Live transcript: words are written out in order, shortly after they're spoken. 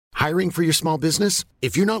Hiring for your small business?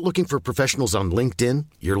 If you're not looking for professionals on LinkedIn,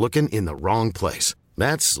 you're looking in the wrong place.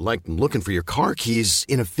 That's like looking for your car keys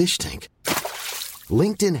in a fish tank.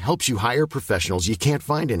 LinkedIn helps you hire professionals you can't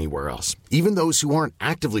find anywhere else, even those who aren't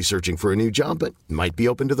actively searching for a new job but might be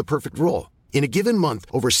open to the perfect role. In a given month,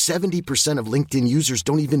 over 70% of LinkedIn users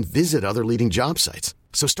don't even visit other leading job sites.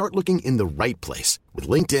 So start looking in the right place. With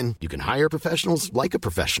LinkedIn, you can hire professionals like a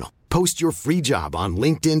professional. Post your free job on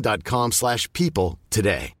linkedin.com/people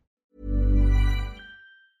today.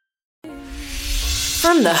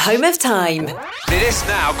 From the home of time. It is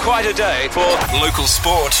now quite a day for local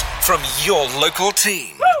sport from your local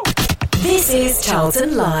team. Woo! This is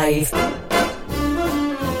Charlton Live.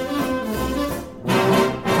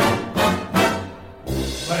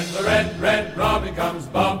 When the red robin comes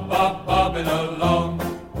bobbing along,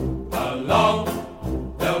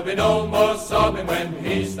 there'll be no more sobbing when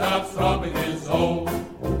he stops throbbing his old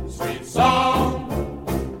sweet song.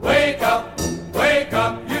 Wake up,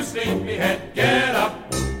 you sleepyhead, get up,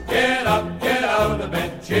 get out of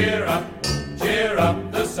bed, cheer up,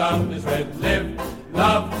 the sun is red, live,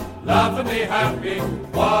 love, laugh and be happy.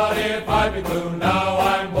 What if I be blue? Now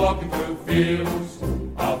I'm walking through fields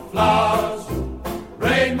of flowers.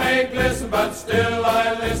 Rain may glisten, but still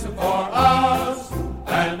I listen for hours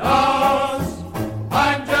and hours.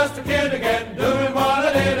 I'm just a kid again, doing what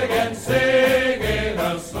I did again, singing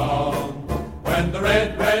a song. When the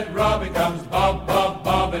red robin comes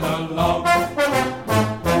bobbing along.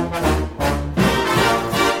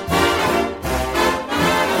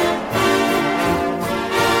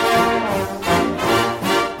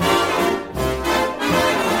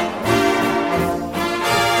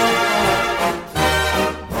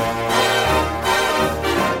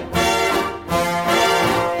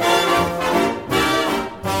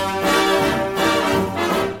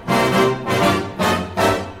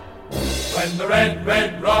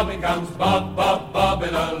 Red robin comes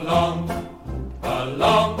bobbing along.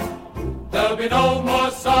 There'll be no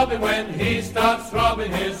more sobbing when he starts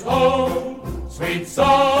throbbing his whole sweet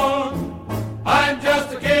song. I'm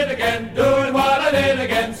just a kid again, doing what I did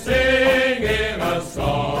again, singing a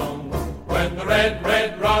song. When the red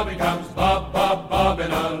robin comes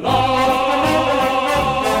bobbing along.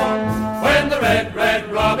 When the red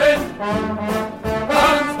robin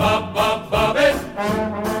comes bobbing.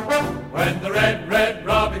 When the red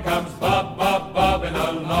robin comes bobbing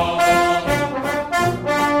along.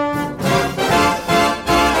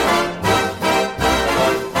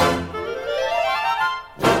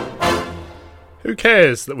 Who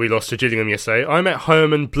cares that we lost to Gillingham yesterday? I'm at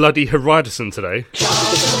home and bloody Haridason today.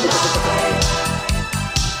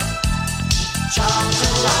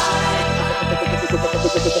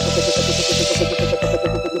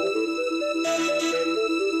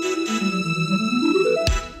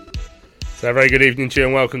 So a very good evening to you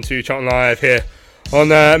and welcome to Charlton Live here on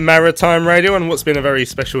Maritime Radio and what's been a very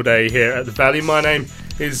special day here at the Valley. My name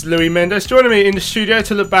is Louis Mendes. Joining me in the studio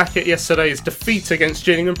to look back at yesterday's defeat against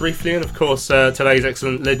Gillingham briefly and of course today's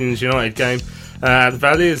excellent Legends United game at the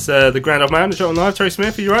Valley is the grand old man of Charlton Live, Terry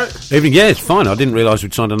Smith. Are you right? Evening, yeah, it's fine. I didn't realise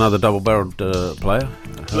we'd signed another double-barrelled player.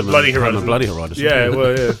 Bloody Haridason. Bloody Haridason. Yeah,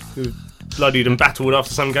 well, yeah. Bloodied and battled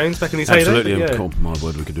after some games back in his heyday. Absolutely, yeah. Cool. My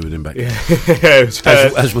word, we could do with him back. Yeah.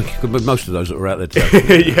 as we could with most of those that were out there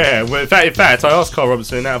today. Yeah, well, in fact, I asked Carl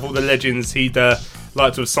Robertson, out of all the legends he'd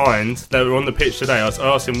like to have signed that were on the pitch today, I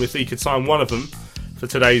asked him if he could sign one of them for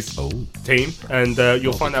today's team, and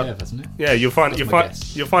you'll find out. Yeah, you'll find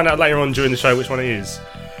out later on during the show which one it is.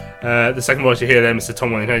 The second voice you hear there, Mr.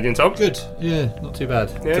 Tom Welling. How you doing, Tom? Good. Yeah, not too bad.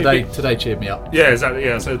 Yeah, today cheered me up. Yeah, exactly.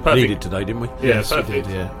 Yeah, so perfect. Needed today, didn't we? Yeah, yes, perfect.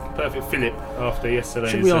 Did, yeah. Perfect Philip after yesterday.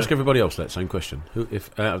 Should we ask everybody else that same question? Who,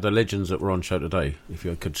 if out of the legends that were on show today, if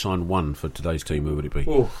you could sign one for today's team, who would it be?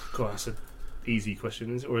 Oh, God, that's an easy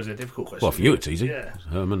question, or is it a difficult question? Well, for you it's easy. Yeah.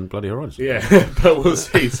 Herman bloody Haridason. Yeah, but we'll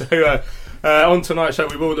see. So on tonight's show,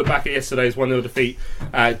 we will look back at yesterday's 1-0 defeat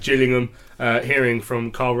at Gillingham. Hearing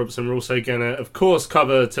from Carl Robertson, we're also going to, of course,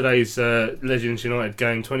 cover today's Legends United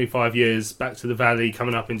game. 25 years back to the Valley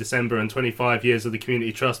coming up in December, and 25 years of the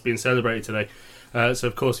Community Trust being celebrated today. So,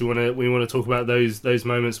 of course, we want to talk about those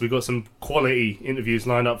moments. We've got some quality interviews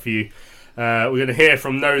lined up for you. We're going to hear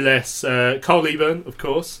from no less Carl Leaburn, of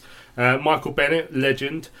course, Michael Bennett,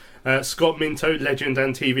 legend, Scott Minto, legend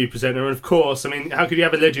and TV presenter, and of course, I mean, how could you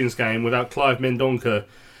have a Legends game without Clive Mendonca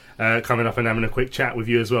coming up and having a quick chat with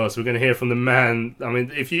you as well? So we're going to hear from the man. I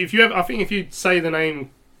mean, if you ever, I think if you say the name,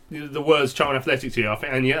 the words Charlton Athletic to you, I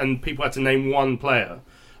think, and people had to name one player,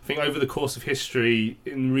 I think over the course of history,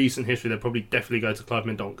 in recent history, they'd probably definitely go to Clive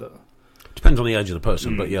Mendonca. Depends on the age of the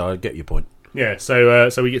person, but yeah, I get your point. Yeah, so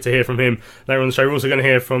we get to hear from him later on the show. We're also going to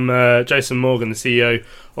hear from Jason Morgan, the CEO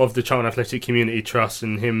of the Charlton Athletic Community Trust,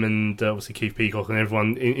 and him and obviously Keith Peacock and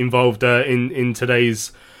everyone involved in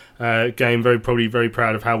today's game. Very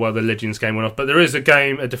proud of how well the Legends game went off. But there is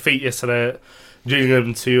a defeat yesterday at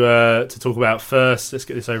Gillingham to talk about first. Let's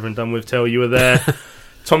get this over and done with. Tel, you were there.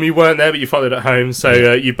 Tom, you weren't there, but you followed at home,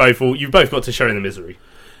 so you both got to share in the misery.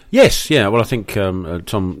 Yes, yeah. Well, I think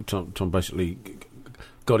Tom basically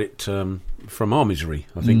got it from our misery,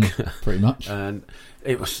 I think. Pretty much. And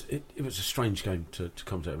it was a strange game to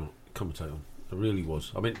commentate on. It really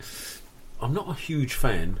was. I mean, I'm not a huge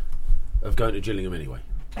fan of going to Gillingham anyway.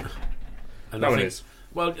 And no one is.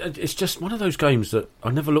 Well, it's just one of those games that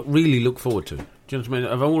I never really look forward to. Do you know what I mean?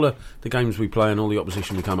 Of all the games we play and all the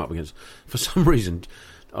opposition we come up against, for some reason,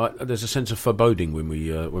 there's a sense of foreboding when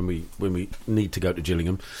we need to go to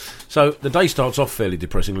Gillingham. So the day starts off fairly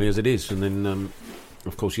depressingly as it is, and then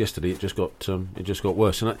of course yesterday it just got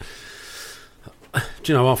worse. And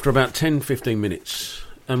do you know, after about 10-15 minutes,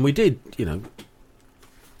 and we did, you know,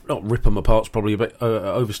 not rip them apart's probably a bit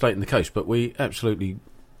overstating the case, but we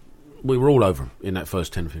were all over them in that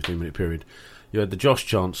first 10-15 minute period. You had the Josh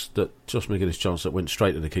McGuinness chance that went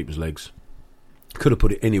straight to the keeper's legs. Could have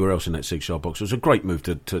put it anywhere else in that 6-yard box. It was a great move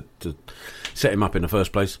to set him up in the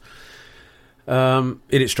first place.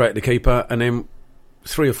 Hit it straight at the keeper, and then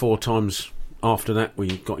 3 or 4 times after that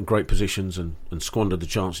we got in great positions and squandered the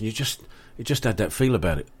chance. And it just had that feel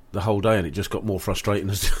about it the whole day, and it just got more frustrating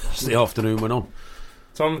as the afternoon went on.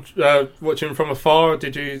 Tom, watching from afar,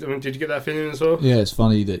 did you get that feeling as well? Yeah, it's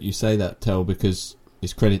funny that you say that, Tel, because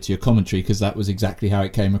it's credit to your commentary, because that was exactly how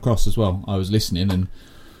it came across as well. I was listening and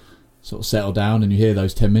sort of settle down, and you hear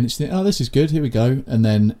those 10 minutes, you think, oh, this is good, here we go. And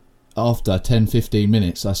then after 10-15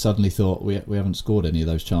 minutes, I suddenly thought we haven't scored any of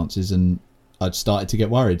those chances, and I'd started to get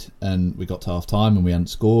worried. And we got to half time and we hadn't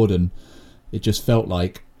scored, and it just felt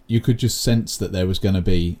like you could just sense that there was going to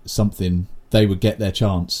be something. They would get their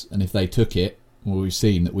chance, and if they took it, well, we've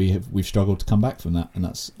seen that we've struggled to come back from that, and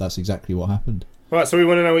that's exactly what happened. Right, so we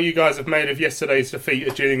want to know what you guys have made of yesterday's defeat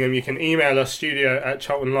at Gillingham. You can email us,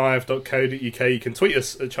 studio@charltonlive.co.uk. You can tweet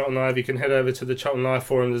us at Charlton Live. You can head over to the Charlton Live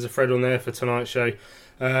forum. There's a thread on there for tonight's show.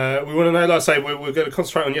 We want to know, like I say, we're going to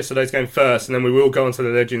concentrate on yesterday's game first, and then we will go on to the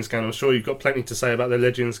Legends game. I'm sure you've got plenty to say about the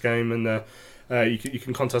Legends game, and you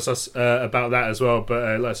can contact us about that as well.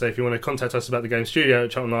 But like I say, if you want to contact us about the game,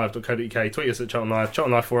 studio@charltonlive.co.uk. Tweet us at Charlton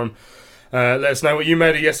Live forum. Let us know what you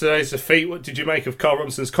made of yesterday's defeat. What did you make of Carl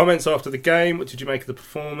Robinson's comments after the game? What did you make of the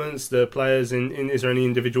performance, the players? Is there any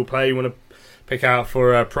individual player you want to pick out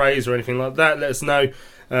for praise or anything like that? Let us know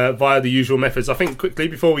via the usual methods. I think quickly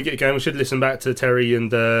before we get going, we should listen back to Terry and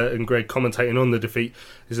Greg commentating on the defeat.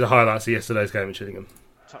 These are the highlights of yesterday's game at Gillingham.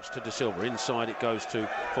 Touch to De Silva, inside it goes to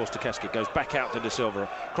Forster Casket, goes back out to De Silva,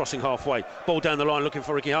 crossing halfway, ball down the line looking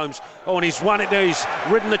for Ricky Holmes. Oh, and he's won it there, he's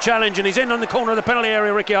ridden the challenge, and he's in on the corner of the penalty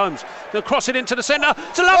area, Ricky Holmes. They'll cross it into the centre,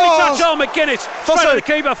 it's a lovely touch, McGuinness, straight to the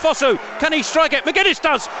keeper, Fosu, can he strike it? McGuinness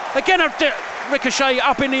does, again a ricochet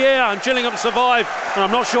up in the air, and Gillingham survive, and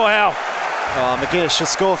I'm not sure how. Oh, McGuinness should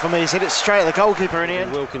score for me. He's hit it straight at the goalkeeper in the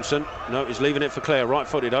end. Wilkinson, no, he's leaving it for Clare,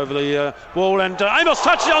 right-footed over the wall, and Amos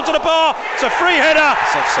touches it onto the bar. It's a free header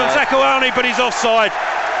from Zakuani, but he's offside.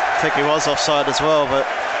 I think he was offside as well, but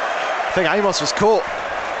I think Amos was caught.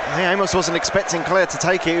 I think Amos wasn't expecting Clare to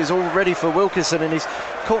take it. He was all ready for Wilkinson, and he's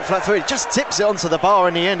caught flat-footed. Just tips it onto the bar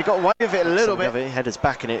in the end. He got away with it a little bit. Header's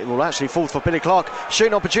back, and it will actually fall for Billy Clark.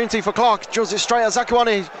 Shooting opportunity for Clark. Draws it straight at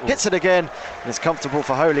Zakuani. Hits it again. And it's comfortable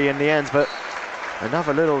for Holy in the end, but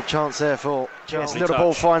another little chance there for Yes, little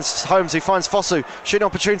ball finds Holmes, who finds Fosu. Shooting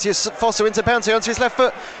opportunity is Fosu into bounty onto his left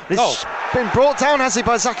foot. He's been brought down, has he,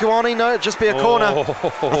 by Zakuani? No, it'd just be a corner. I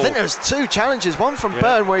think there's 2 challenges, one from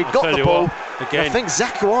Byrne where he got the ball. Again, I think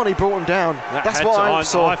Zakuani brought him down. That's what I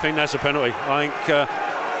saw. I think that's a penalty. I think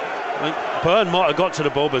Byrne might have got to the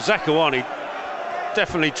ball, but Zakuani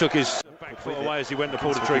definitely took his back foot away as he went to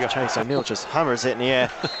pull the trigger. Chase O'Neill just hammers it in the air,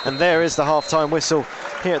 and there is the half-time whistle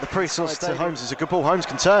here at the Priestfield Stadium. Holmes is a good ball. Holmes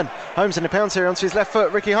can turn. Holmes in the penalty area onto his left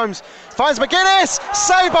foot. Ricky Holmes finds McGuinness.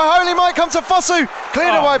 Saved by Holy, might come to Fosu.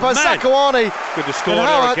 Cleared away by Zakuani. Good to score and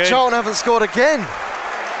how again. Charlton haven't scored again.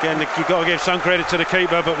 Again, you've got to give some credit to the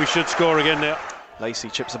keeper, but we should score again there. Lacey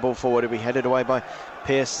chips the ball forward. It'll be headed away by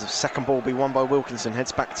Pearce. The second ball will be won by Wilkinson.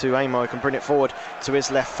 Heads back to Amo. Can bring it forward to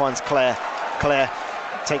his left. Finds Clare. Clare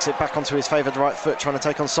takes it back onto his favoured right foot, trying to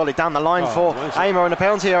take on Solly down the line for Amo in the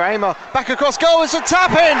penalty area. Amo back across goal. It's a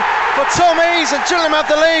tap in for Tom Ease, and Gillingham have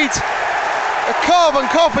the lead. A carbon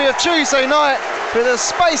copy of Tuesday night with a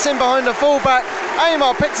space in behind the fullback.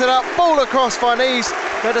 Amo picks it up, ball across by Ease.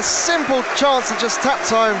 They had a simple chance of just tap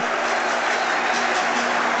time.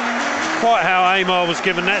 Quite how Amar was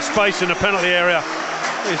given that space in the penalty area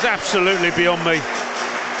is absolutely beyond me.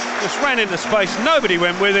 Just ran into space, nobody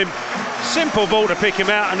went with him. Simple ball to pick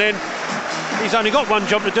him out, and then he's only got one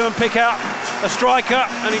job to do and pick out a striker,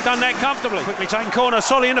 and he's done that comfortably. Quickly taking corner,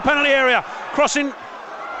 Solly in the penalty area, crossing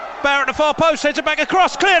Barrett at the far post, heads it back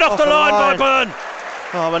across, cleared off the line by Byrne.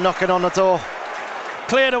 Oh, we're knocking on the door.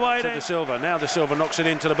 Cleared away there. De Silva. Now De Silva knocks it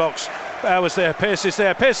into the box. Bowers there, Pearce is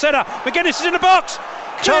there, Pearce centre, McGuinness is in the box.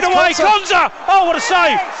 Cleared away, Konza. Oh, what a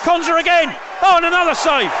save. Konza again. Oh, and another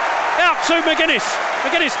save. Out to McGuinness.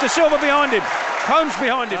 McGuinness, De Silva behind him. Holmes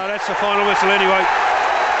behind him. Oh, that's the final whistle anyway.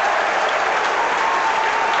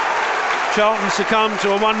 Charlton succumbed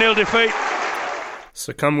to a 1-0 defeat.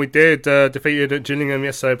 Succumb we did. Defeated at Gillingham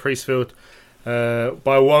yesterday at Priestfield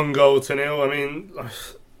by 1-0.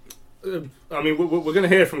 I mean, we're going to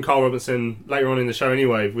hear from Carl Robinson later on in the show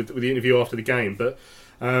anyway with the interview after the game. But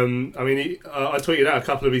I tweeted out a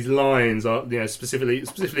couple of his lines, specifically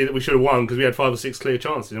that we should have won because we had 5 or 6 clear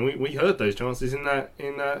chances, and we heard those chances in that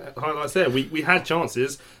highlights there. We had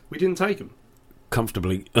chances, we didn't take them.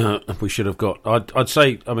 Comfortably, we should have got. I'd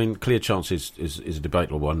say, clear chances is a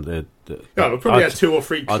debatable one. We probably had 2 or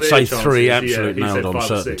 3 clear chances. I'd say 3 absolute nailed on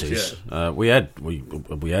certainties. 6, we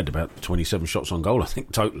had about 27 shots on goal, I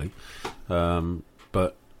think, totally.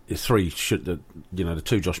 But 3 should, the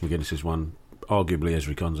 2 Josh McGuinness's, one arguably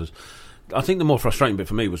Ezri Konza's. I think the more frustrating bit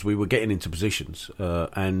for me was we were getting into positions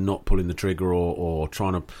and not pulling the trigger or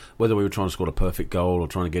trying to, whether we were trying to score a perfect goal or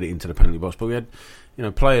trying to get it into the penalty box. But we had,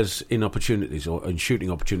 players in opportunities or in shooting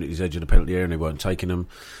opportunities edge of the penalty area and they weren't taking them.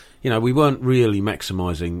 We weren't really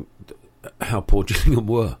maximising how poor Gillingham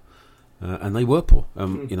were, and they were poor.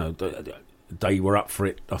 They were up for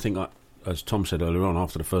it. I think, as Tom said earlier on,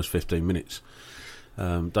 after the first 15 minutes,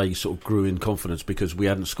 they sort of grew in confidence because we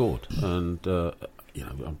hadn't scored. And I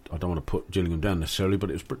don't want to put Gillingham down necessarily,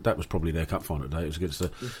 but that was probably their cup final today. It was against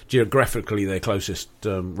geographically their closest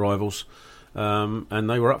rivals, and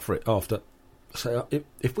they were up for it after. So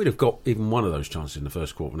if we'd have got even one of those chances in the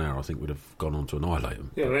first quarter of an hour, I think we'd have gone on to annihilate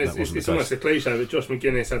them. Yeah, it's almost a cliche that Josh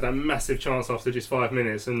McGuinness had that massive chance after just 5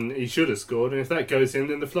 minutes, and he should have scored. And if that goes in,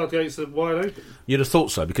 then the floodgates are wide open. You'd have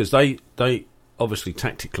thought so, because they obviously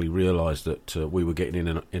tactically realised that we were getting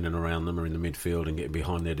in and around them, or in the midfield, and getting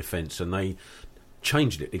behind their defence, and they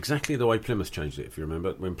changed it exactly the way Plymouth changed it. If you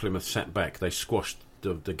remember, when Plymouth sat back, they squashed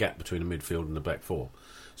the gap between the midfield and the back four.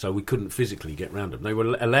 So we couldn't physically get round them. They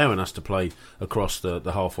were allowing us to play across the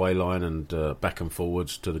halfway line and back and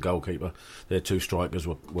forwards to the goalkeeper. Their 2 strikers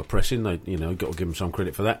were pressing. They, got to give them some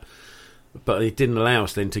credit for that. But it didn't allow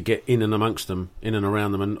us then to get in and amongst them, in and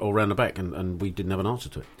around them, or round the back, and we didn't have an answer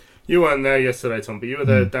to it. You weren't there yesterday, Tom, but you were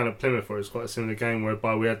there down at Plymouth, where it was quite a similar game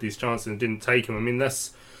whereby we had these chances and didn't take them. I mean,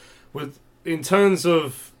 in terms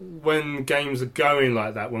of when games are going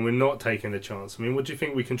like that, when we're not taking the chance, what do you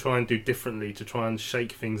think we can try and do differently to try and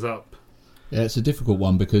shake things up? Yeah, it's a difficult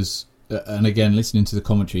one because, and again, listening to the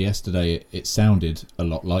commentary yesterday, it sounded a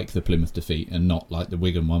lot like the Plymouth defeat and not like the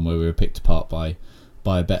Wigan one where we were picked apart by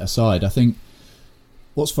a better side. I think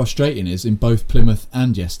what's frustrating is in both Plymouth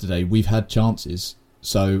and yesterday, we've had chances.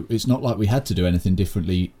 So it's not like we had to do anything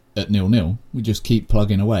differently at 0-0. We just keep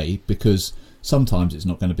plugging away because sometimes it's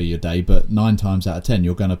not going to be your day, but 9 times out of 10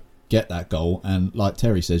 you're going to get that goal, and like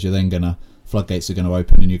Terry says, you're then going to, floodgates are going to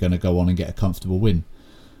open and you're going to go on and get a comfortable win.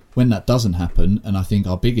 When that doesn't happen, and I think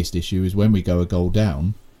our biggest issue is when we go a goal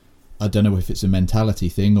down, I don't know if it's a mentality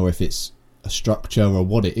thing or if it's a structure or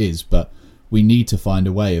what it is, but we need to find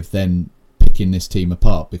a way of then picking this team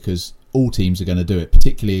apart, because all teams are going to do it,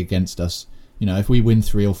 particularly against us. If we win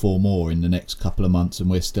 3 or 4 more in the next couple of months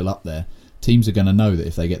and we're still up there, teams are going to know that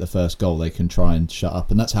if they get the first goal, they can try and shut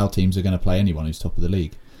up. And that's how teams are going to play anyone who's top of the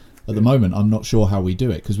league. At the moment, I'm not sure how we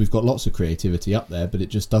do it, because we've got lots of creativity up there, but it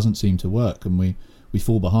just doesn't seem to work. And we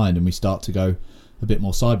fall behind and we start to go a bit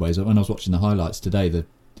more sideways. When I was watching the highlights today, the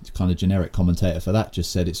kind of generic commentator for that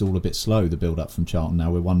just said it's all a bit slow, the build-up from Charlton.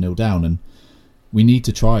 Now we're 1-0 down, and we need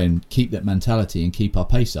to try and keep that mentality and keep our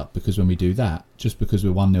pace up, because when we do that, just because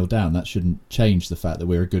we're 1-0 down, that shouldn't change the fact that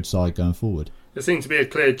we're a good side going forward. There seemed to be a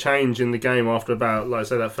clear change in the game after about, like I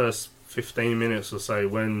say, that first 15 minutes or so,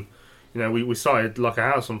 when we started like a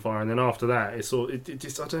house on fire, and then after that it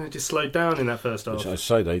just slowed down in that first half. I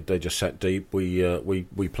say they just sat deep.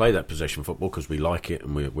 We play that possession football because we like it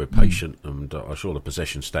and we're patient, and I'm sure the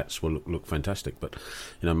possession stats will look fantastic. But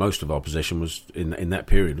most of our possession was in that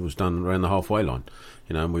period was done around the halfway line.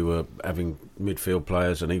 And we were having midfield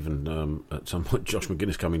players, and even at some point Josh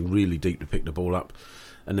McGuinness coming really deep to pick the ball up.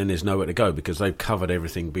 And then there's nowhere to go because they've covered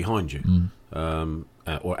everything behind you and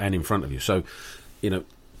in front of you. So,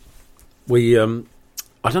 we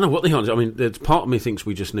I don't know what the answer. I mean, there's part of me thinks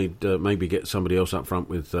we just need maybe get somebody else up front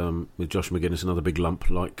with Josh McGuinness, another big lump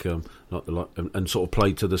and sort of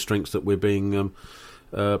play to the strengths that we're being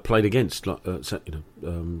played against. Like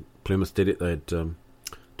Plymouth did it. They had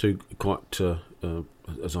two quite,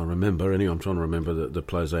 as I remember. Anyway, I'm trying to remember the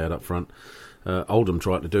players they had up front. Oldham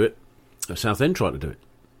tried to do it. Southend tried to do it,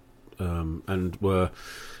 and were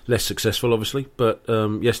less successful, obviously. But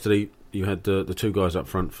yesterday you had the two guys up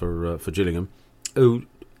front for Gillingham, who,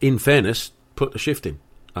 in fairness, put the shift in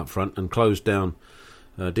up front and closed down.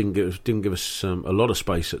 Didn't give us a lot of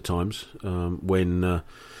space at times when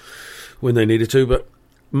they needed to, but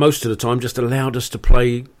most of the time just allowed us to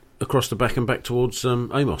play across the back and back towards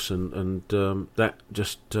Amos, and that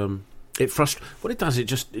just what it does, it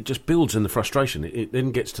just builds in the frustration. It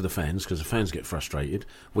then gets to the fans, because the fans get frustrated.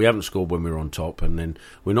 We haven't scored when we were on top, and then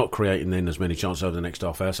we're not creating then as many chances over the next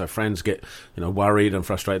half hour, so fans get worried and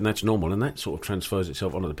frustrated, and that's normal, and that sort of transfers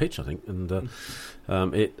itself onto the pitch, I think. And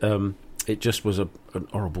it just was an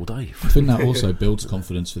horrible day. I think that also builds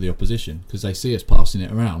confidence for the opposition, because they see us passing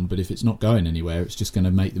it around, but if it's not going anywhere, it's just going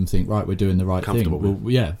to make them think, right, we're doing the right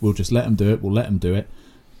thing. We'll just let them do it. We'll let them do it.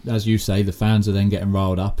 As you say, the fans are then getting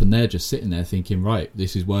riled up, and they're just sitting there thinking, right,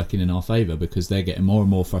 this is working in our favour, because they're getting more and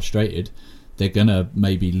more frustrated. They're going to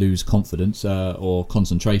maybe lose confidence or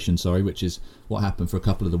concentration, which is what happened for a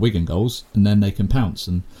couple of the Wigan goals, and then they can pounce,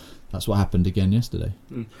 and that's what happened again yesterday.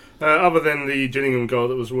 Other than the Gillingham goal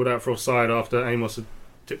that was ruled out for offside after Amos had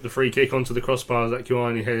tipped the free kick onto the crossbar, Zach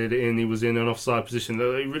Ioane headed it in, he was in an offside position.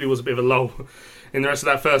 It really was a bit of a lull in the rest of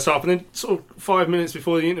that first half, and then sort of 5 minutes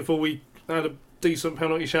before the interval we had a decent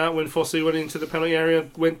penalty shout when Fosu went into the penalty area,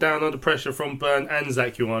 went down under pressure from Byrne and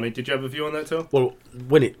Zach Ioane. Did you have a view on that, Tel? Well,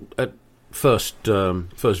 when it at first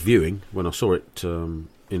viewing, when I saw it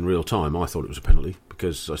in real time, I thought it was a penalty,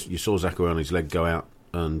 because you saw Zach Ioane's leg go out,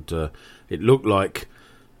 and it looked like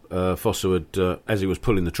Fosu had, as he was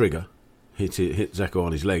pulling the trigger, hit Zach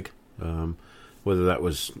Ioane's leg. Whether that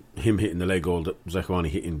was him hitting the leg or Zach Ioane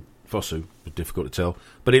hitting Fosu was difficult to tell,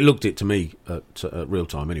 but it looked it to me at real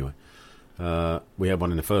time anyway. We had one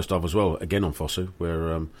in the first half as well, again on Fosu,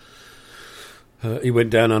 where he went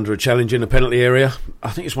down under a challenge in the penalty area. I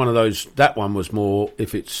think it's one of those. That one was more,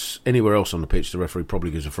 if it's anywhere else on the pitch, the referee probably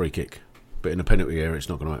gives a free kick, but in the penalty area, it's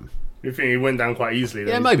not going to happen. You think he went down quite easily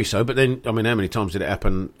then? Yeah, maybe so, but then, I mean, how many times did it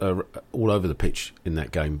happen all over the pitch in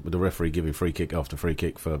that game, with the referee giving free kick after free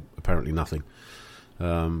kick for apparently nothing?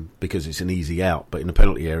 Because it's an easy out, but in the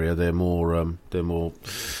penalty area they're more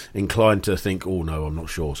inclined to think, oh no, I'm not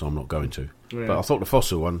sure, so I'm not going to. Yeah. But I thought the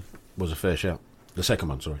Fosu one was a fair shout. The second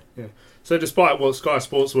one, sorry. Yeah. So despite what Sky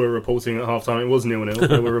Sports were reporting at half time, it was 0-0.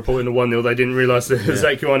 They were reporting a 1-0. They didn't realise that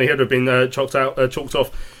Zach Ioane had been chalked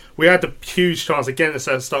off. We had the huge chance again at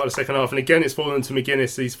the start of the second half, and again it's fallen to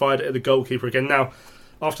McGuinness. He's fired it at the goalkeeper again. Now,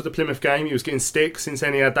 after the Plymouth game, he was getting sticks. Since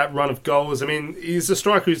then, he had that run of goals. I mean, he's a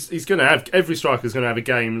striker. He's going to have, every striker's going to have a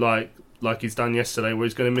game like he's done yesterday, where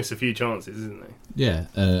he's going to miss a few chances, isn't he? Yeah,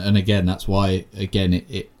 and again, that's why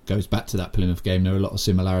it goes back to that Plymouth game. There are a lot of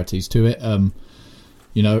similarities to it.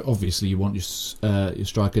 Obviously, you want your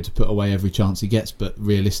striker to put away every chance he gets, but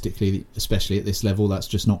realistically, especially at this level, that's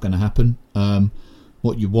just not going to happen.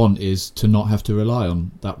 What you want is to not have to rely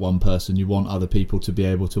on that one person. You want other people to be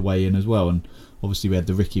able to weigh in as well. And obviously we had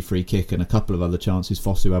the Ricky free kick and a couple of other chances.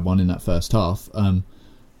 Fosu had one in that first half.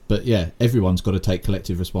 But yeah, everyone's got to take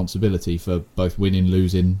collective responsibility for both winning,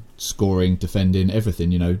 losing, scoring, defending, everything.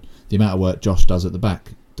 The amount of work Josh does at the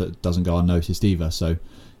back that doesn't go unnoticed either. So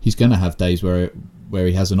he's going to have days where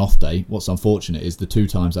he has an off day. What's unfortunate is the 2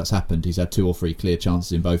 times that's happened, he's had 2 or 3 clear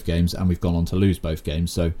chances in both games, and we've gone on to lose both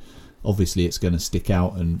games. So obviously it's going to stick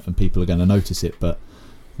out and people are going to notice it, but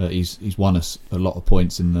he's won us a lot of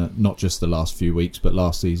points in not just the last few weeks but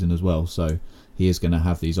last season as well, so he is going to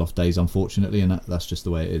have these off days, unfortunately, and that's just the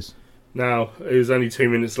way it is. Now, it was only 2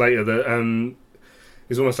 minutes later that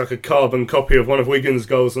it's almost like a carbon copy of one of Wigan's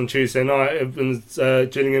goals on Tuesday night. Evans,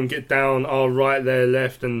 Gillingham get down our right, their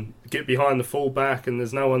left, and get behind the full back, and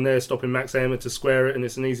there's no one there stopping Max Ehmer to square it, and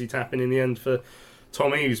it's an easy tap in the end for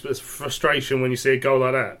Tom Eaves, but it's frustration when you see a goal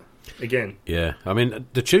like that. Again. Yeah, I mean,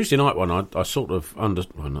 the Tuesday night one, I sort of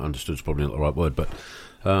understood is probably not the right word, but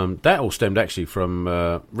that all stemmed actually from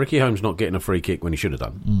Ricky Holmes not getting a free kick when he should have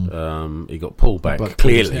done. He got pulled back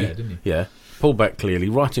clearly. Hair, didn't he? Yeah, pulled back clearly,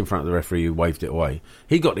 right in front of the referee who waved it away.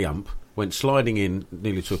 He got the ump, went sliding in,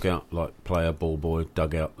 nearly took out like player, ball boy,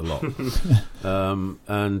 dug out the lot.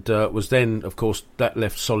 And was then, of course, that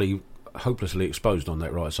left Solly hopelessly exposed on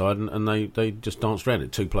that right side, and they just danced around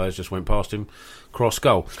it. 2 players just went past him, cross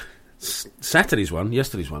goal. Yesterday's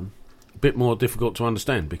one, a bit more difficult to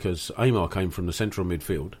understand, because Amar came from the central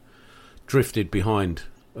midfield, drifted behind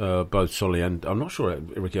both Solly and I'm not sure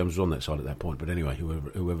Ricky Holmes was on that side at that point, but anyway,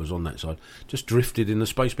 whoever was on that side just drifted in the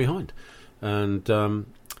space behind, and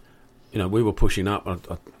we were pushing up. I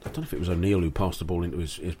don't know if it was O'Neill who passed the ball into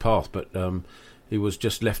his path, but he was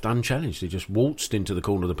just left unchallenged. He just waltzed into the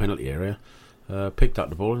corner of the penalty area, picked up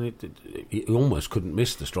the ball, and he almost couldn't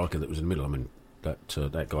miss the striker that was in the middle. I mean,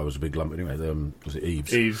 that guy was a big lump anyway. Was it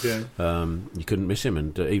Eves? Eves, yeah. You couldn't miss him,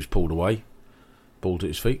 and Eves pulled away, ball to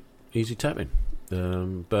his feet, easy tapping.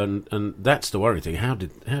 And that's the worry thing. How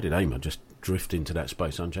did Aimer just drift into that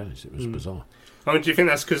space unchallenged? It was bizarre. I mean, do you think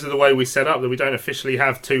that's because of the way we set up, that we don't officially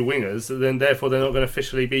have two wingers, then therefore they're not going to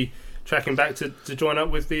officially be tracking back to join up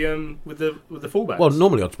with the fullbacks? Well,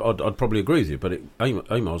 normally I'd probably agree with you, but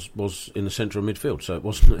Aimer was in the centre of midfield, so it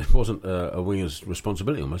wasn't a winger's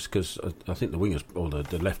responsibility almost, because I think the wingers, or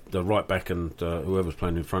the right back and whoever was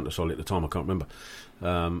playing in front of Solly at the time, I can't remember,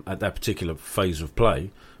 at that particular phase of play,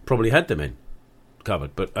 probably had them in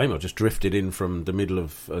covered, but Aimer just drifted in from the middle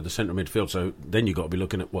of the centre of midfield. So then you've got to be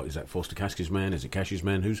looking at, what is that, Forster Kaski's man? Is it Cash's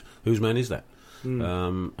man? Whose man is that?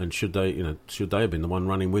 And should they have been the one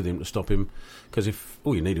running with him to stop him? Because if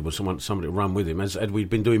all you needed was somebody to run with him, as we'd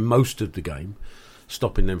been doing most of the game,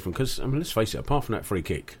 stopping them from. Because let's face it, apart from that free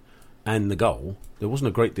kick and the goal, there wasn't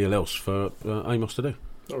a great deal else for Amos to do.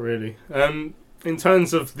 Not really. In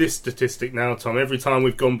terms of this statistic now, Tom, every time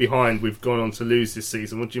we've gone behind, we've gone on to lose this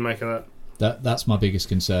season. What do you make of that? That's my biggest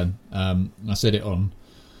concern. I said it on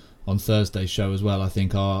Thursday's show as well. I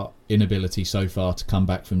think our inability so far to come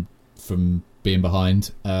back from being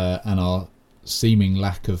behind and our seeming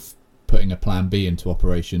lack of putting a plan B into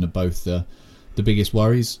operation are both the biggest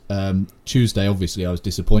worries. Tuesday, obviously, I was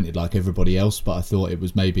disappointed like everybody else, but I thought it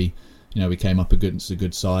was maybe, we came up against a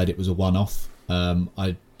good side. It was a one-off.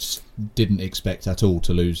 I just didn't expect at all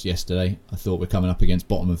to lose yesterday. I thought we're coming up against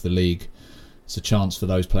bottom of the league. It's a chance for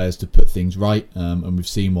those players to put things right, and we've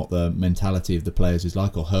seen what the mentality of the players is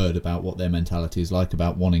like, or heard about what their mentality is like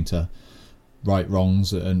about wanting to right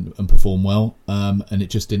wrongs and perform well, and it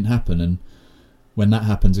just didn't happen. And when that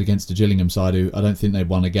happens against the Gillingham side, who I don't think they'd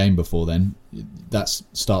won a game before then, that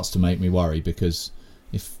starts to make me worry, because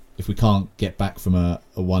if we can't get back from a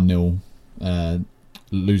 1-0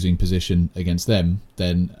 losing position against them,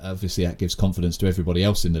 then obviously that gives confidence to everybody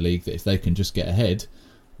else in the league that if they can just get ahead,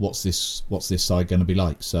 what's this side going to be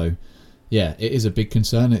like? So yeah, it is a big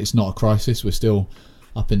concern. It's not a crisis. We're still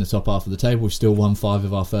up in the top half of the table. We've still won 5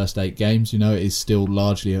 of our first 8 games. It is still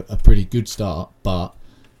largely a pretty good start, but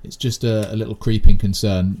it's just a little creeping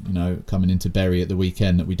concern, coming into Bury at the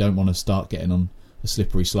weekend, that we don't want to start getting on a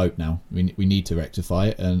slippery slope now. We need to rectify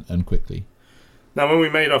it and quickly. Now, when we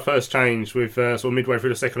made our first change with sort of midway through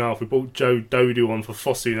the second half, we brought Joe Dodu on for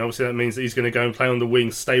Fosu, and obviously that means that he's going to go and play on the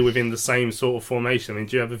wing, stay within the same sort of formation. I mean,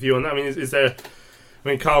 do you have a view on that? I mean, is there? I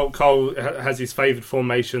mean, Carl has his favoured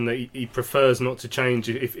formation that he prefers not to change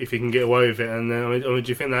if he can get away with it. And do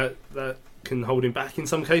you think that can hold him back in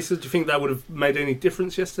some cases? Do you think that would have made any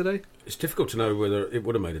difference yesterday? It's difficult to know whether it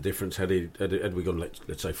would have made a difference had we gone,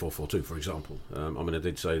 let's say 4-4-2, for example. I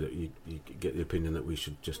did say that you get the opinion that we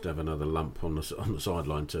should just have another lump on the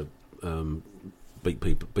sideline to beat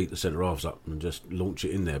the centre halves up and just launch it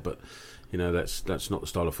in there. But that's not the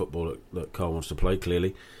style of football that Carl wants to play,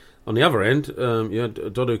 clearly. On the other end, you had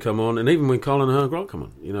Dodu come on, and even when Carl and Hergrant come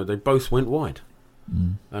on, they both went wide.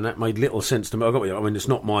 And that made little sense to me. It's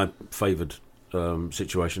not my favoured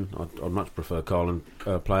situation. I'd much prefer Carl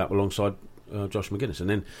and play up alongside Josh McGuinness. And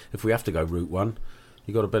then if we have to go route one,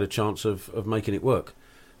 you've got a better chance of making it work.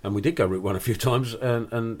 And we did go route one a few times,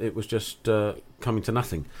 and it was just coming to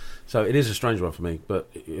nothing. So it is a strange one for me, but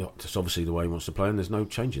it's obviously the way he wants to play, and there's no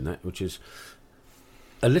change in that, which is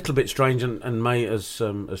a little bit strange. And May, as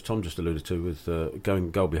Tom just alluded to, with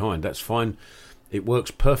going goal behind, that's fine. It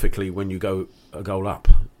works perfectly when you go a goal up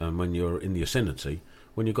and when you're in the ascendancy.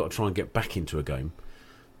 When you've got to try and get back into a game,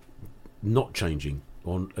 not changing,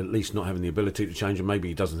 or at least not having the ability to change, and maybe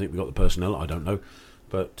he doesn't think we've got the personnel, I don't know,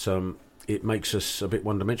 but it makes us a bit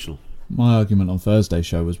one-dimensional. My argument on Thursday's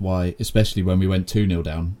show was why, especially when we went 2-0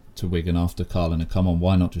 down to Wigan after Carlin had come on,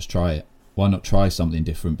 why not just try it? Why not try something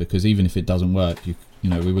different? Because even if it doesn't work,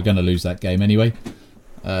 we were going to lose that game anyway.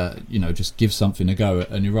 Just give something a go.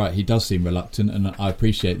 And you're right, he does seem reluctant, and I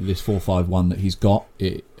appreciate that this 4-5-1 that he's got,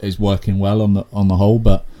 it is working well on the whole,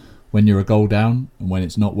 but when you're a goal down and when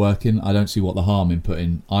it's not working, I don't see what the harm in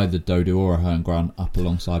putting either Dodu or Herngran up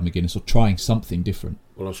alongside McGuinness or trying something different.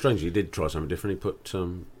 Well, strangely, he did try something different. He put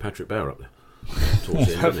Patrick Bauer up there. towards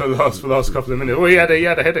the end, for the last couple of minutes. Well, he had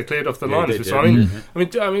a header cleared off the line. Did, so I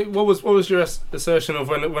mean, what was your assertion of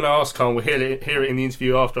when I asked Carl? We'll hear it in the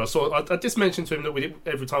interview after. I just mentioned to him that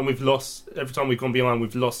every time we've gone behind,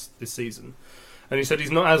 we've lost this season. And he said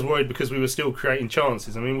he's not as worried because we were still creating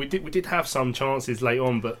chances. I mean, we did have some chances late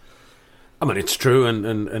on, but I mean, it's true.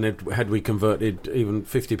 And had we converted even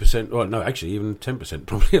 50%, well, no, actually even 10%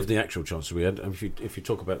 probably of the actual chances we had. If you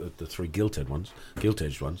talk about the three gilt-edged ones,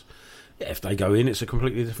 yeah, if they go in, it's a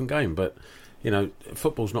completely different game. But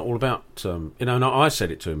football's not all about. And I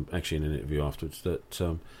said it to him actually in an interview afterwards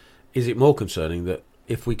that is it more concerning that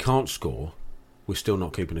if we can't score, we're still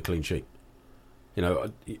not keeping a clean sheet.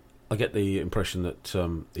 I get the impression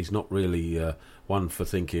that he's not really one for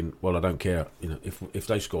thinking, well, I don't care. If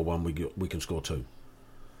they score one, we can score two.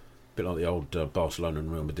 A bit like the old Barcelona and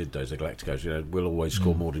Real Madrid days, the Galacticos. We'll always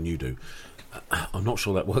score more than you do. I'm not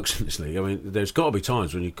sure that works in this league. I mean, there's got to be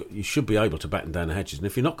times when you should be able to batten down the hatches, and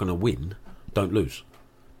if you're not going to win, don't lose.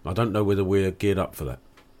 I don't know whether we're geared up for that.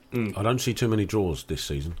 I don't see too many draws this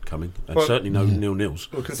season coming, and certainly no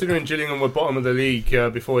 0-0s. Well, considering Gillingham were bottom of the league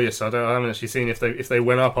before yesterday, I haven't actually seen if they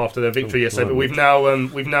went up after their victory yesterday. But we've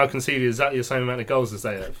now conceded exactly the same amount of goals as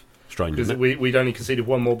they have. Strange, because we'd only conceded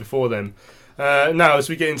one more before them. Now, as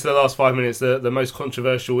we get into the last 5 minutes, the most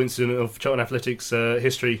controversial incident of Charlton Athletics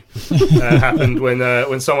history happened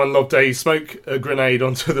when someone lobbed a smoke grenade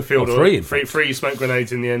onto the field. Three smoke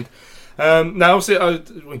grenades in the end. Now, obviously, I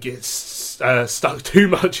won't get stuck too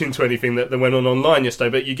much into anything that went on online yesterday,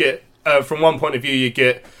 but you get, from one point of view, you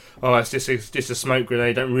get, it's just a smoke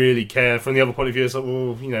grenade, don't really care. From the other point of view, it's like,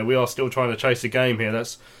 well, we are still trying to chase the game here.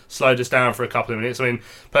 That's slowed us down for a couple of minutes. I mean,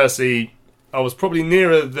 personally, I was probably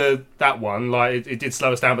nearer that one. Like it did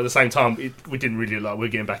slow us down, but at the same time, we didn't really we're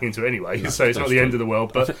getting back into it anyway. No, so it's not the end of the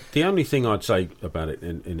world. But the only thing I'd say about it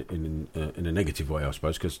in a negative way, I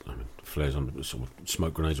suppose, because flares on sort of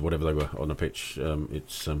smoke grenades or whatever they were on the pitch,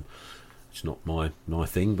 it's not my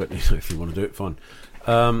thing. But if you want to do it, fine.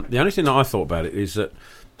 The only thing that I thought about it is that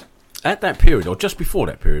at that period, or just before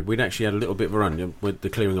that period, we'd actually had a little bit of a run with the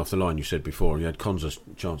clearing off the line. You said before, and you had Konsa's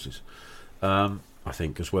chances, I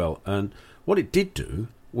think, as well, and what it did do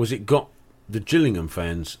was it got the Gillingham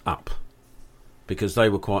fans up because they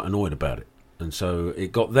were quite annoyed about it. And so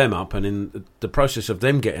it got them up, and in the process of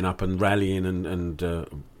them getting up and rallying and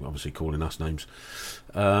obviously calling us names,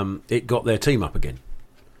 it got their team up again.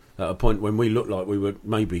 At a point when we looked like we were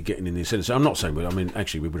maybe getting in the ascendant. So I'm not saying,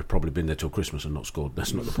 actually we would have probably been there till Christmas and not scored.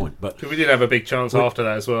 That's not the point. But we did have a big chance after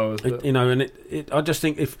that as well. And I just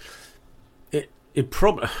think it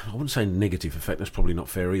probably, I wouldn't say negative effect. That's probably not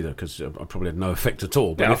fair either, because I probably had no effect at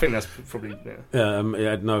all. But I think that's probably it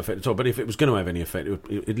had no effect at all. But if it was going to have any effect,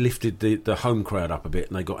 it lifted the home crowd up a bit,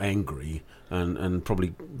 and they got angry and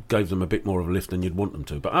probably gave them a bit more of a lift than you'd want them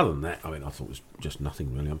to. But other than that, I thought it was just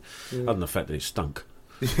nothing really. Other than the fact that it stunk.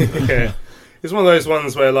 Yeah, it's one of those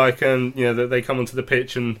ones where that they come onto the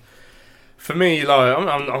pitch, and for me,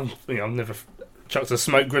 I'm never chucked a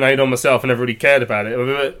smoke grenade on myself and never really cared about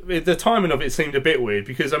it. But the timing of it seemed a bit weird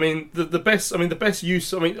because the best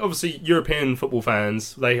use. Obviously European football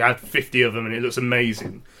fans, they had 50 of them and it looks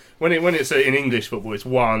amazing. When it's in English football, it's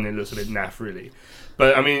one. It looks a bit naff, really.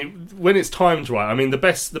 But when it's timed right, the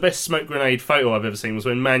best smoke grenade photo I've ever seen was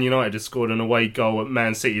when Man United had scored an away goal at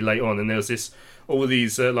Man City late on, and there was all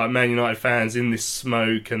these Man United fans in this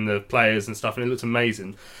smoke and the players and stuff, and it looked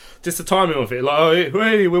amazing. Just the timing of it,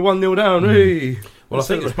 hey, we're 1-0 down, hey. Well, I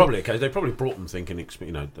think it's probably a case. They probably brought them thinking,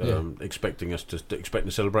 expecting us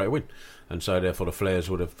to celebrate a win, and so therefore the flares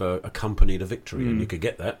would have accompanied a victory, and you could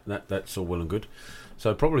get that. That's all well and good.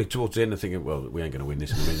 So probably towards the end, they're thinking, well, we ain't going to win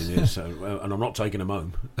this in a million years, and I'm not taking them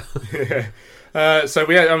home. So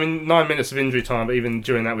we had, 9 minutes of injury time, but even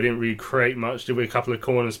during that, we didn't really create much. Did we? A couple of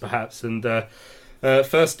corners, perhaps, and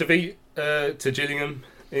first defeat to Gillingham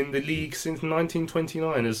in the league since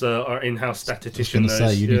 1929, as our in-house statistician knows. I was going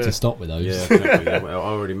to say, you need to stop with those. Yeah, exactly. I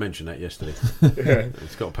already mentioned that yesterday.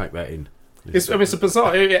 It's got to pack that in. It's a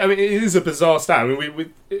bizarre. It is a bizarre stat. We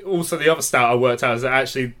also, the other stat I worked out is that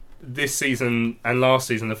actually this season and last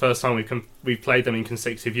season, the first time we've played them in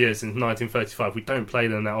consecutive years since 1935. We don't play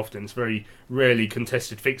them that often. It's a very rarely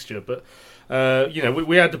contested fixture, but we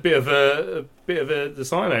had a bit of a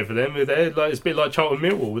design over them. It's a bit like Charlton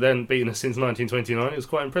Millwall. They hadn't beaten us since 1929. It was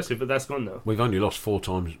quite impressive, but that's gone now. We've only lost 4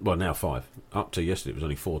 times. Well, now 5. Up to yesterday, it was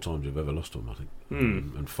only 4 times we've ever lost to them, I think,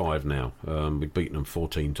 and 5 now. We've beaten them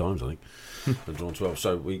 14 times, I think, and drawn 12.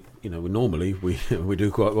 So we normally we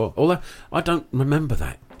do quite well. Although I don't remember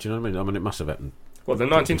that. Do you know what I mean? It must have happened. Well, the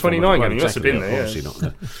 1929 game, you must have been there. Obviously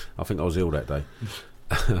not. I think I was ill that day.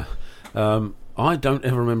 I don't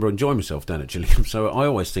ever remember enjoying myself down at Gillingham, so I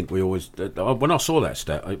always think when I saw that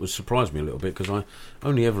stat, it surprised me a little bit, because I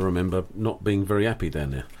only ever remember not being very happy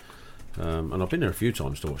down there. And I've been there a few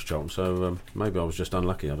times to watch Charlton, so maybe I was just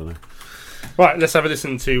unlucky, I don't know. Right, let's have a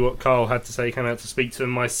listen to what Carl had to say. He came out to speak to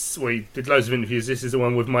him. We did loads of interviews. This is the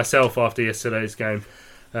one with myself after yesterday's game.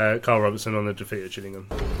 Carl Robertson on the defeat at Gillingham.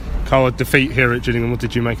 Carl, a defeat here at Gillingham. What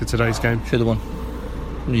did you make of today's game? Should have won.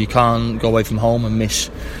 You can't go away from home and miss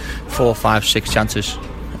 4, 5, 6 chances.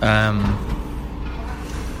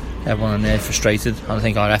 Everyone in there frustrated. I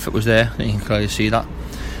think our effort was there. You can clearly see that.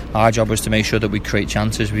 Our job was to make sure that we create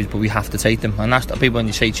chances, but we have to take them. And that's people, when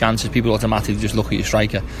you say chances, people automatically just look at your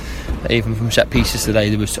striker. Even from set pieces today,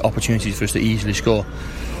 there was opportunities for us to easily score.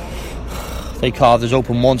 They carved us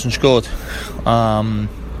open once and scored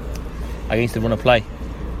against the run of play.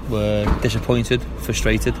 We're disappointed,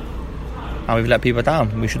 frustrated, and we've let people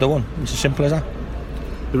down. We should have won. It's as simple as that.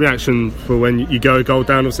 The reaction for when you go a goal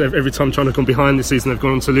down, every time trying to come behind this season, they've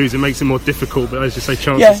gone on to lose. It makes it more difficult, but as you say,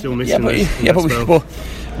 chances still missing. But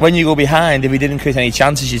when you go behind, if we didn't create any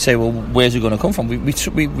chances, you'd say, well, where's it going to come from? We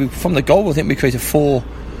from the goal, I think we created 4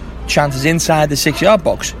 chances inside the 6-yard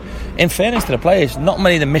box. In fairness to the players, not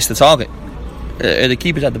many of them missed the target. The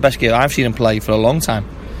keepers had the best game I've seen him play for a long time.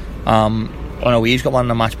 I know he's got man of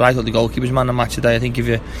the match, but I thought the goalkeeper's man of the match today. I think if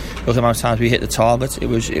you look at the amount of times we hit the target, it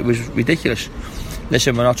was ridiculous.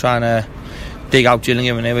 Listen, we're not trying to dig out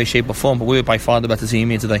Gillingham in any way, shape or form, but we were by far the better team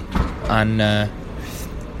here today, and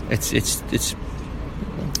it's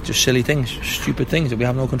just silly things, stupid things that we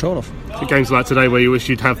have no control of. For games like today, where you wish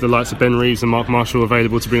you'd have the likes of Ben Reeves and Mark Marshall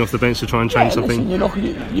available to bring off the bench to try and change something.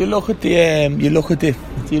 Listen, you look at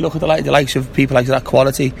the likes of people like that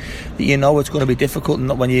quality, that you know it's going to be difficult, and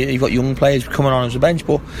not when you've got young players coming on as a bench.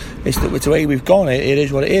 But it's the way we've gone. It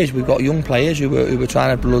is what it is. We've got young players who were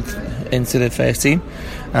trying to blood into the first team.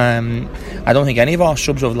 I don't think any of our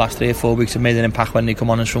subs over the last 3 or 4 weeks have made an impact when they come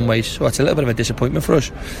on in some ways, so it's a little bit of a disappointment for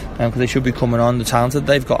us, because they should be coming on, the talented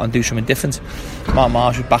they've got, and do something different. Mark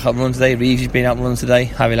Marshall's back out run today, Reeves has been out run today,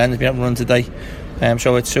 Harry Lennor's been out run today,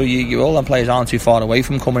 so you all them players aren't too far away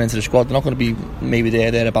from coming into the squad. They're not going to be maybe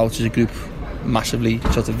thereabouts as a group massively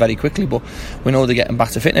sort of very quickly, but we know they're getting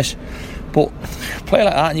back to fitness. But play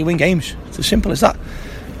like that and you win games. It's as simple as that.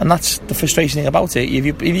 And that's the frustrating thing about it.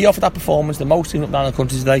 If you offer that performance, the most team up down the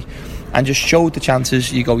country today, and just showed the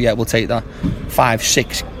chances, you go, yeah, we'll take that. 5,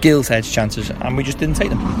 6 gilt-edged chances, and we just didn't take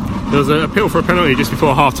them. There was an appeal for a penalty just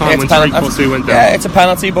before half time when Tariq Fosu went down. Yeah, it's a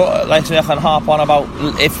penalty, but like I can harp on about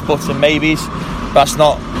if, buts and maybes. That's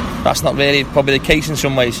not really probably the case in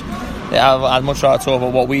some ways. I'd much rather talk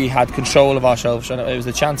about what we had control of ourselves, and it was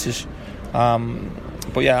the chances.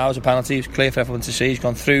 But yeah, that was a penalty. It was clear for everyone to see. He's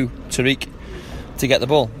gone through Tariq to get the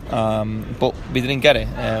ball, but we didn't get it.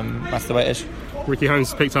 That's the way it is. Ricky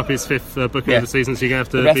Holmes picked up his 5th booking of the season, so you're going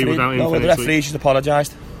to have to be without him for next week. The referee just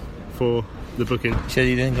apologised for the booking. He said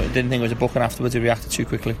he didn't think it was a booking afterwards. He reacted too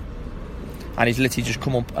quickly, and he's literally just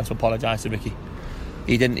come up and apologised to Ricky.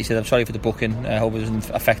 He didn't. He said, "I'm sorry for the booking. I hope it doesn't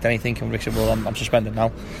affect anything." And Ricky said, "Well, I'm suspended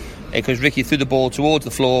now," because Ricky threw the ball towards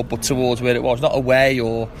the floor, but towards where it was, not away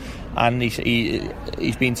and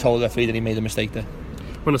he's been told the referee that he made a mistake there.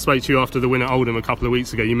 When I spoke to you after the win at Oldham a couple of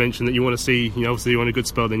weeks ago, you mentioned that you want to see, obviously you're on a good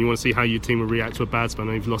spell, then you want to see how your team will react to a bad spell. I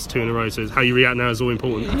know you've lost 2 in a row, so how you react now is all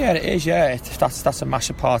important. Yeah, it is, yeah. That's a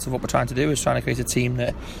massive part of what we're trying to do, is trying to create a team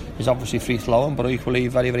that is obviously free-flowing, but equally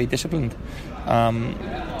very, very disciplined.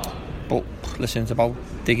 But listen, it's about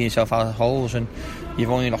digging yourself out of holes, and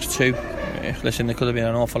you've only lost 2. Listen, there could have been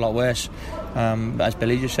an awful lot worse. As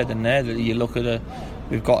Billy just said in there, you look at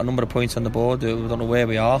we've got a number of points on the board. We don't know where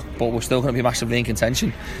we are, but we're still going to be massively in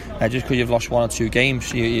contention. Just because you've lost 1 or 2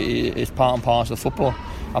 games, it's part and parcel of football.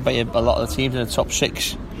 I bet you a lot of the teams in the top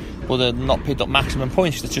 6 would have not picked up maximum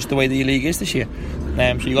points. That's just the way the league is this year.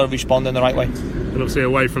 So you've got to respond in the right way. And obviously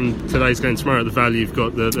away from today's game tomorrow at the Valley, you've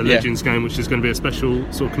got the Legends game, which is going to be a special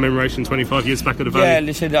sort of commemoration 25 years back at the Valley. Yeah,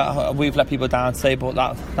 listen, we've let people down today, but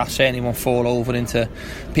that certainly won't fall over into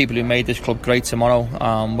people who made this club great tomorrow.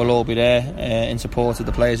 We'll all be there in support of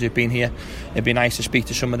the players who've been here. It'd be nice to speak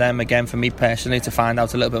to some of them again, for me personally, to find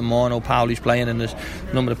out a little bit more. I know Paoli's playing, and there's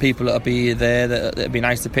a number of people that'll be there that it'd be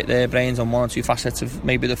nice to pick their brains on 1 or 2 facets of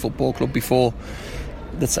maybe the football club before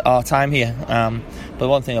our time here. But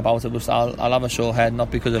one thing about it was I'll have a sore head,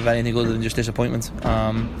 not because of anything other than just disappointment,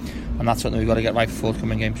 and that's something we've got to get right for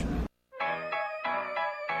forthcoming games.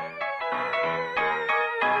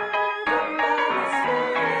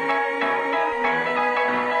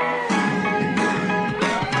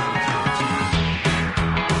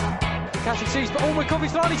 Catch and sees, but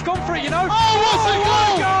McCovey's line, he's gone for it, Oh, what a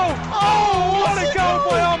goal! Oh, what a goal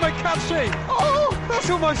by Ahmed Katsi! Oh, that's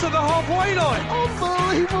almost at the halfway line.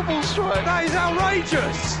 Unbelievable strike. That is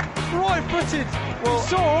outrageous. Right footed. Well, he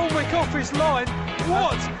saw Alnwick off his line.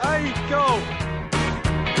 What a goal.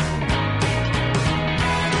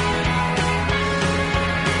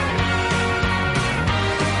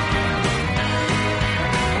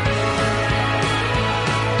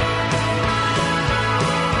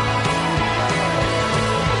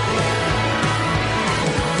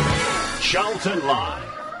 Charlton Live.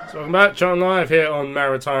 So welcome back, Charlton Live here on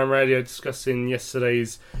Maritime Radio, discussing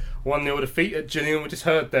yesterday's 1-0 defeat at Gillingham. We just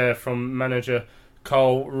heard there from manager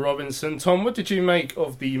Carl Robinson. Tom, what did you make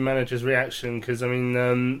of the manager's reaction? Because I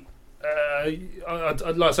mean, I'd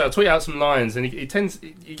like to say, I'll tweet out some lines, and he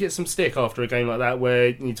gets some stick after a game like that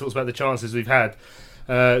where he talks about the chances we've had,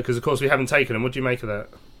 because of course we haven't taken them. What do you make of that?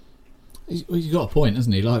 He's got a point,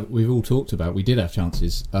 hasn't he? Like we've all talked about, we did have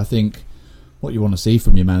chances. I think what you want to see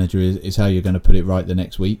from your manager is how you're going to put it right the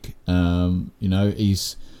next week.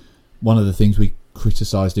 He's one of the things we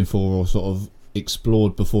criticised him for, or sort of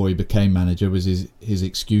explored before he became manager, was his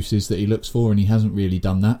excuses that he looks for, and he hasn't really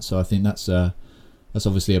done that. So I think that's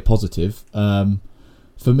obviously a positive. For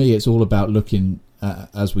me, it's all about looking at,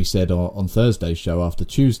 as we said on Thursday's show after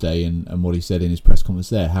Tuesday, and what he said in his press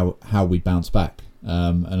conference there, how we bounce back.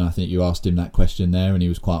 And I think you asked him that question there, and he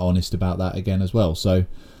was quite honest about that again as well. So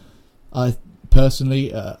I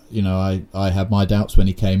personally, I had my doubts when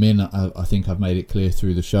he came in. I think I've made it clear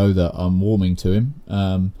through the show that I'm warming to him.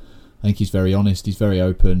 I think he's very honest, he's very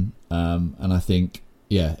open, and I think,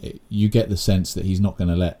 you get the sense that he's not going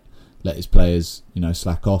to let his players,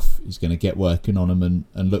 slack off. He's going to get working on them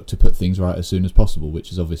and look to put things right as soon as possible,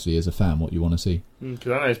 which is obviously, as a fan, what you want to see.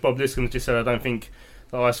 Because I know, as Bob Liscombe just said, I don't think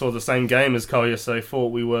that I saw the same game as Carl yesterday.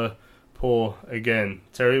 Thought we were poor again.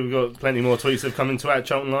 Terry, we've got plenty more tweets that have come into at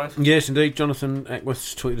Charlton Live. Yes, indeed. Jonathan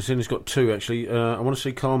Ackworth's tweeted us in. He's got two, actually. I want to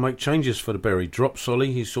see Carl make changes for the Berry. Drop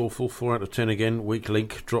Solly, he's awful. 4 out of 10 again. Weak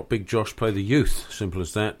link. Drop Big Josh, play the youth. Simple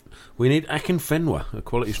as that. We need Akinfenwa. A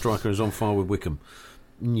quality striker is on fire with Wickham.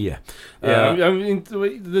 Yeah. I mean,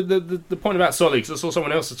 the point about Solly, because I saw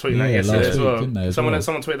someone else tweeting that yesterday as well.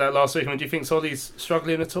 Someone tweeted that last week. I mean, do you think Solly's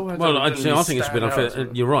struggling at all? I think it's a bit unfair.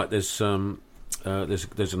 You're right. There's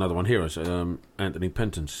another one here. Anthony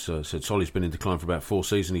Pentance said Solly's been in decline for about 4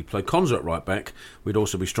 seasons. He played Konza at right back. We'd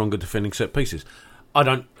also be stronger defending set pieces. I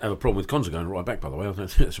don't have a problem with Konza going right back, by the way. I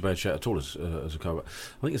don't think it's a bad shout at all as a cover.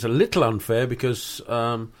 I think it's a little unfair because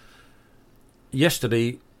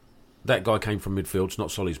yesterday that guy came from midfield. It's not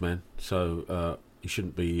Solly's man, so he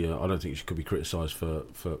shouldn't be. I don't think he could be criticised for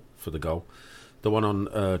the goal. The one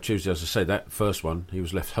on Tuesday, as I say, that first one, he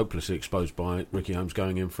was left hopelessly exposed by Ricky Holmes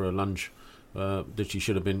going in for a lunge. That he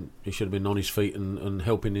should have been on his feet and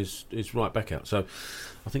helping his right back out. So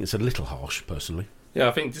I think it's a little harsh, personally. Yeah,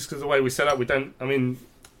 I think just because the way we set up, we don't. I mean,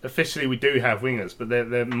 officially we do have wingers, but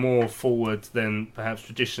they're more forward than perhaps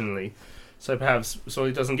traditionally. So perhaps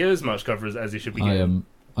Solly doesn't get as much cover as he should be getting.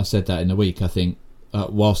 I said that in the week. I think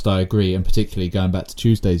whilst I agree, and particularly going back to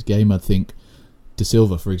Tuesday's game, I think De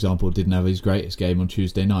Silva, for example, didn't have his greatest game on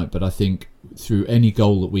Tuesday night, but I think through any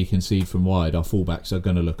goal that we concede from wide, our fullbacks are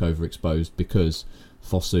going to look overexposed because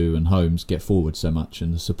Fosu and Holmes get forward so much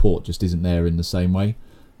and the support just isn't there in the same way.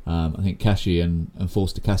 I think Kashi and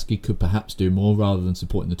Forster-Caskey could perhaps do more rather than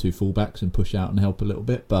supporting the two fullbacks and push out and help a little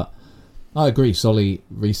bit, but I agree. Solly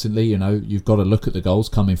recently, you've got to look at the goals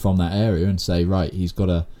coming from that area and say, right, he's got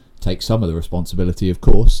to take some of the responsibility, of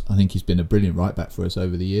course. I think he's been a brilliant right back for us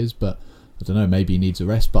over the years, but I don't know, maybe he needs a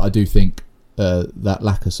rest. But I do think that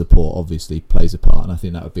lack of support obviously plays a part, and I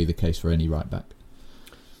think that would be the case for any right back.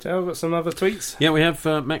 I've got some other tweets. Yeah, we have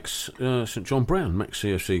Max St John Brown. Max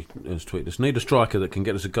CFC has tweeted us. Need a striker that can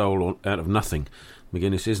get us a goal out of nothing.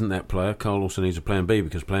 McGuinness isn't that player. Carl also needs a plan B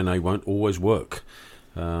because plan A won't always work.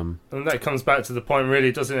 And that comes back to the point,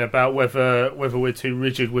 really, doesn't it, about whether we're too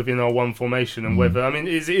rigid within our one formation and whether, I mean,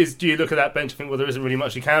 do you look at that bench and think, well, there isn't really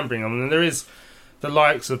much you can bring on? And there is the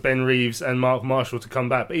likes of Ben Reeves and Mark Marshall to come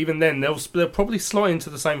back, but even then they'll probably slot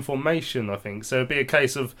into the same formation, I think. So it'd be a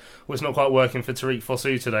case of, well, it's not quite working for Tariq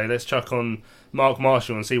Fosu today, let's chuck on Mark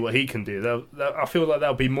Marshall and see what he can do. I feel like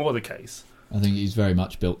that'll be more the case. I think he's very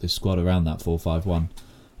much built this squad around that 4-5-1.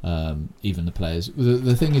 Even the players,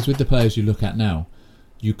 the thing is with the players you look at now,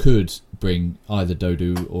 you could bring either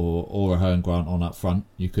Dodu or Ahern Grant on up front.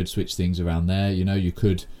 You could switch things around there. You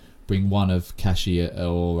could bring one of Kashi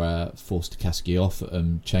or Forster-Caskey off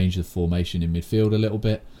and change the formation in midfield a little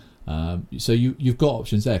bit. So you've got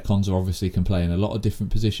options there. Konza obviously can play in a lot of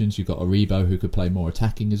different positions. You've got Aribo who could play more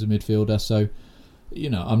attacking as a midfielder. So,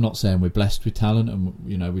 I'm not saying we're blessed with talent, and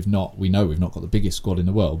we know we've not got the biggest squad in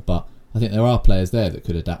the world, but I think there are players there that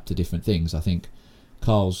could adapt to different things. I think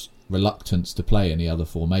Carl's reluctance to play any other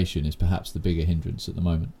formation is perhaps the bigger hindrance at the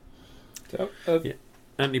moment. Yeah.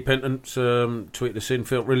 Anthony Penton tweeted us in,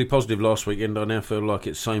 felt really positive last weekend. I now feel like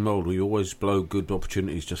it's same old. We always blow good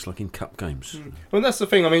opportunities just like in cup games. Well, that's the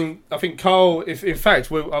thing. I mean, I think Carl, in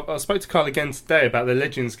fact, I spoke to Carl again today about the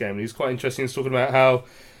Legends game. He's quite interesting. He's talking about how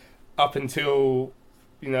up until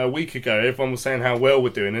a week ago, everyone was saying how well we're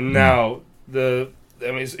doing, and now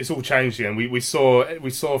it's all changed again. We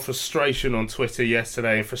saw frustration on Twitter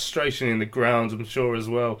yesterday, and frustration in the ground, I'm sure, as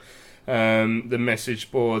well. The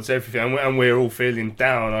message boards, everything, and we're all feeling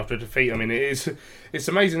down after a defeat. I mean, it's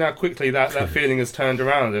amazing how quickly that feeling has turned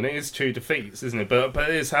around, and it is 2 defeats, isn't it? But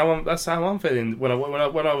that's how I'm feeling when I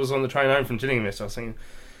was on the train home from Gillingham. I was thinking,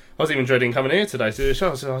 I was even dreading coming here today to do the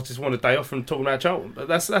show. So I just want a day off from talking about Charlton. But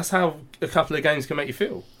that's how a couple of games can make you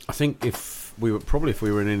feel. I think if we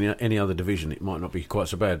were in any other division, it might not be quite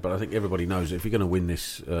so bad. But I think everybody knows that if you're going to win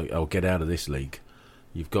this or get out of this league,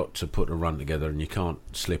 you've got to put a run together, and you can't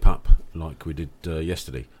slip up like we did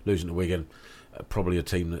yesterday. Losing to Wigan, probably a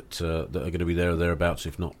team that are going to be there or thereabouts,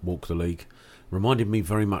 if not walk the league. Reminded me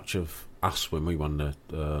very much of us when we won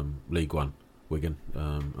the League One, Wigan,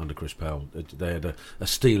 under Chris Powell. They had a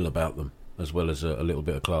steel about them as well as a little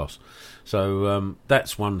bit of class. So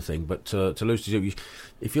that's one thing. But to lose to Zurich,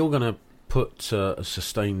 if you're going to put a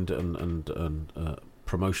sustained and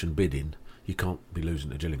promotion bid in, you can't be losing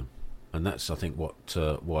to Gillingham. And that's, I think,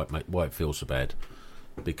 why it feels so bad,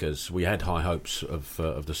 because we had high hopes of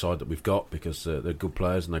the side that we've got, because they're good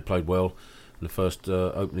players and they played well in the first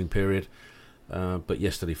opening period. But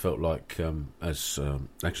yesterday felt like, as a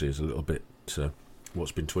little bit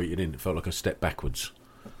what's been tweeted in, it felt like a step backwards.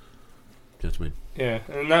 Do you know what I mean? Yeah,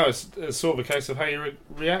 and now it's sort of a case of how you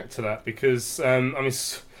react to that, because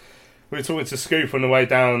we were talking to Scoop on the way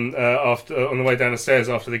down the stairs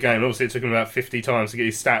after the game. Obviously, it took him about 50 times to get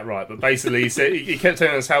his stat right, but basically, he said he kept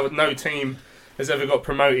telling us how no team has ever got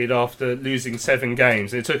promoted after losing 7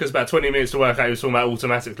 games. And it took us about 20 minutes to work out he was talking about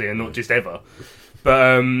automatically and not just ever.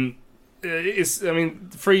 But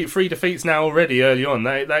three defeats now already early on.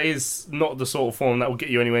 That is not the sort of form that will get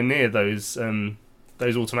you anywhere near those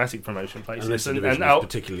automatic promotion places. Unless the division is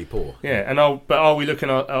particularly poor. Yeah, but are we looking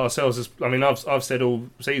at ourselves as? I mean, I've said all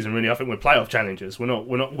season really. I think we're playoff challengers. We're not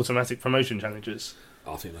automatic promotion challengers.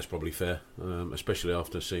 I think that's probably fair, especially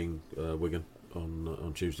after seeing Wigan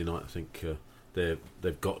on Tuesday night. I think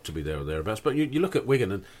they've got to be there or thereabouts. But you look at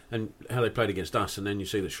Wigan and how they played against us, and then you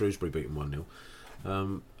see that Shrewsbury beat them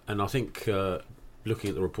 1-0. And I think looking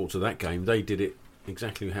at the reports of that game, they did it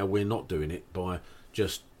exactly how we're not doing it, by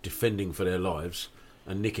just defending for their lives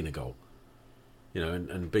and nicking a goal,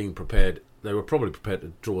 and being prepared. They were probably prepared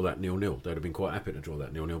to draw that 0-0. They'd have been quite happy to draw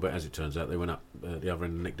that 0-0, but as it turns out, they went up the other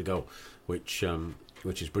end and nicked a goal, which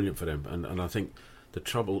is brilliant for them. And I think the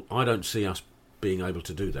trouble, I don't see us being able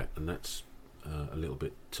to do that, and that's a little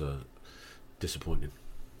bit disappointing.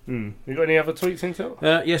 You got any other tweets,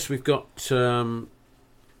 Intel? Yes, we've got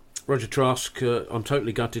Roger Trask. I'm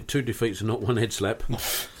totally gutted. 2 defeats and not 1 head slap.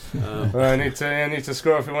 I need to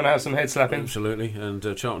score if we want to have some head slapping. Absolutely. And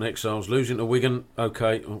Charlton Exiles losing to Wigan.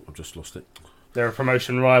 Okay. Oh, I've just lost it. They're a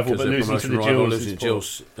promotion rival, but losing to the Gills. Losing to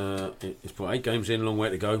Gills. It's put 8 games in, long way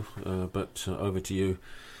to go. But over to you,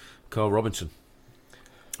 Carl Robinson.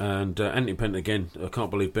 And Anthony Penton again. I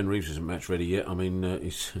can't believe Ben Reeves isn't match ready yet. I mean,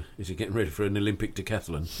 is he getting ready for an Olympic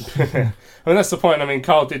decathlon? I mean, that's the point. I mean,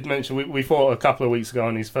 Carl did mention we thought a couple of weeks ago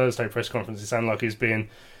on his Thursday press conference, it sounded like he's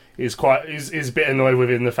a bit annoyed with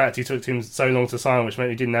him, the fact he took him so long to sign, which meant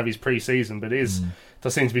he didn't have his pre-season. But it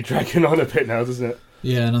does seem to be dragging on a bit now, doesn't it?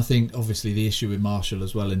 Yeah, and I think obviously the issue with Marshall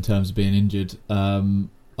as well in terms of being injured.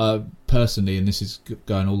 Personally, and this is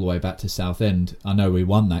going all the way back to Southend, I know we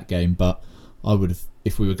won that game, but I would have,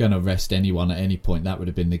 if we were going to rest anyone at any point, that would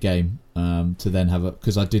have been the game to then have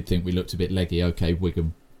because I did think we looked a bit leggy. Okay,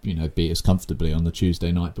 Wigan, beat us comfortably on the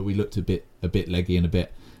Tuesday night, but we looked a bit leggy and a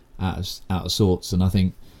bit out of sorts. And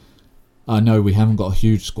I know we haven't got a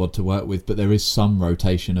huge squad to work with, but there is some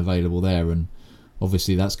rotation available there, and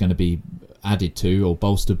obviously that's going to be added to or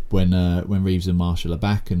bolstered when Reeves and Marshall are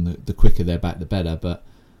back, and the quicker they're back, the better. But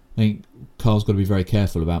I think Carl's got to be very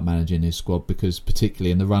careful about managing his squad, because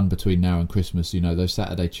particularly in the run between now and Christmas, those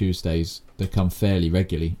Saturday, Tuesdays, they come fairly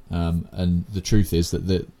regularly. And the truth is that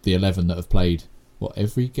the 11 that have played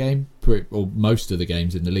every game or most of the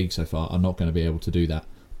games in the league so far are not going to be able to do that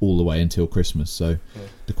all the way until Christmas. So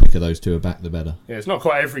the quicker those two are back, the better. Yeah, it's not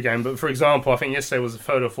quite every game, but for example, I think yesterday was the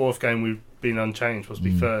 3rd or 4th game we've been unchanged,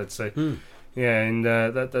 possibly 3rd. So yeah, and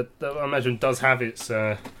that I imagine does have its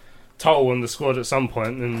toll on the squad at some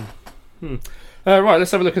point. And right, let's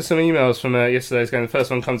have a look at some emails from yesterday's game. The first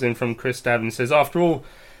one comes in from Chris Davin. He says, after all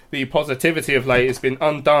the positivity of late has been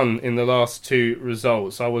undone in the last 2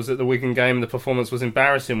 results. I was at the Wigan game, the performance was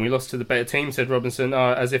embarrassing. We lost to the better team, said Robinson,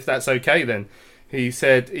 as if that's okay then. He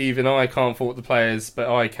said, even I can't fault the players, but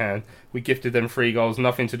I can. We gifted them 3 goals,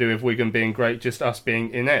 nothing to do with Wigan being great, just us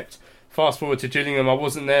being inept. Fast forward to Gillingham, I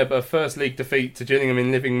wasn't there, but a first league defeat to Gillingham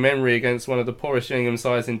in living memory against one of the poorest Gillingham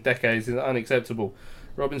sides in decades is unacceptable.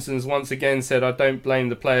 Robinson's once again said, I don't blame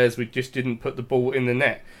the players, we just didn't put the ball in the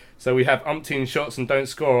net. So we have umpteen shots and don't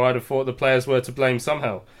score. I'd have thought the players were to blame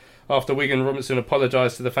somehow. After Wigan, Robinson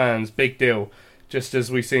apologised to the fans. Big deal. Just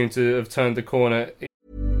as we seem to have turned the corner.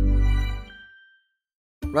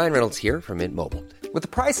 Ryan Reynolds here from Mint Mobile. With the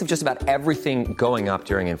price of just about everything going up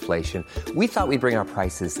during inflation, we thought we'd bring our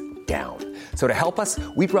prices down. So to help us,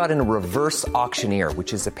 we brought in a reverse auctioneer,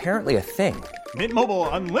 which is apparently a thing. Mint Mobile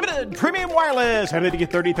Unlimited Premium Wireless. How to get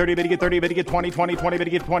 30, 30, bit to get 30, bit to get 20, 20, 20, bit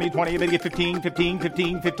to get 20, 20, bit to get 15, 15,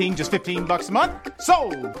 15, 15, just $15 a month?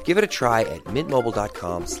 Sold! Give it a try at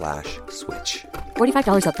mintmobile.com/switch.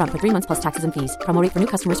 $45 up front for 3 months plus taxes and fees. Promo rate for new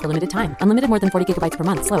customers for limited time. Unlimited more than 40 gigabytes per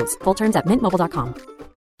month. Slows full terms at mintmobile.com.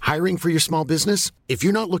 Hiring for your small business? If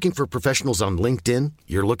you're not looking for professionals on LinkedIn,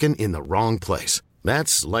 you're looking in the wrong place.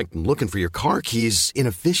 That's like looking for your car keys in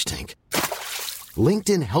a fish tank.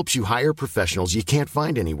 LinkedIn helps you hire professionals you can't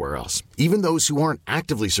find anywhere else, even those who aren't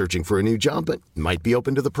actively searching for a new job but might be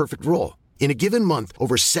open to the perfect role. In a given month,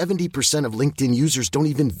 over 70% of LinkedIn users don't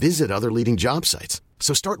even visit other leading job sites.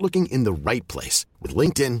 So start looking in the right place. With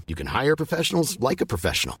LinkedIn, you can hire professionals like a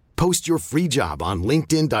professional. Post your free job on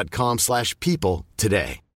linkedin.com/people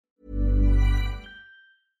today.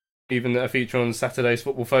 Even a feature on Saturday's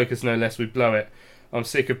Football Focus, no less, we'd blow it. I'm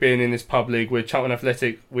sick of being in this pub league. We're Charlton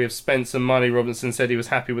Athletic. We have spent some money. Robinson said he was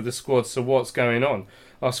happy with the squad, so what's going on?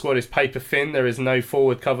 Our squad is paper thin. There is no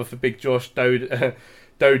forward cover for Big Josh.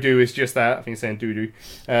 Dodu is just that. I think he's saying Doodoo.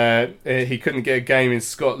 He couldn't get a game in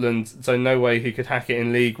Scotland, so no way he could hack it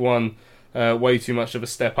in League One. Way too much of a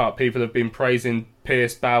step up. People have been praising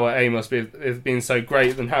Pearce, Bauer, Amos. They've been so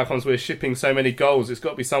great. Then how comes we're shipping so many goals? It's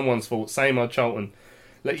got to be someone's fault. Same old Charlton.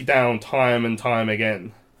 Let you down time and time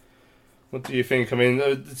again. What do you think? I mean,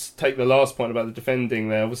 let's take the last point about the defending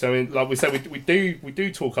there. Obviously, I mean, like we said, we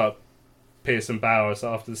do talk up Pearce and Bauer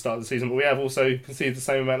after the start of the season, but we have also conceded the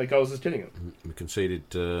same amount of goals as Gillingham. We conceded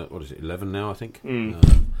 11 now, I think.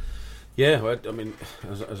 Yeah, I mean,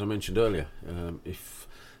 as I mentioned earlier, if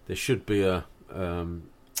there should be a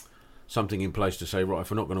something in place to say, right,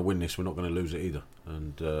 if we're not going to win this, we're not going to lose it either,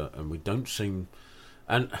 and we don't seem,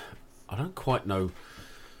 and I don't quite know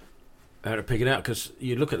how to pick it out, because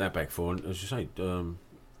you look at that back four, and as you say,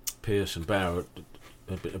 Pearce and Bauer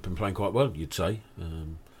have been playing quite well, you'd say.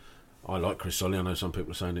 I like Chris Solly. I know some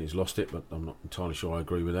people are saying that he's lost it, but I'm not entirely sure I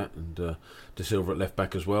agree with that. And De Silva at left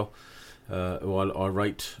back as well, who I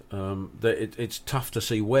rate. That it's tough to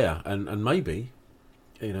see where, and maybe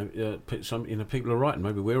people are right, and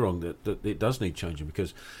maybe we're wrong that it does need changing,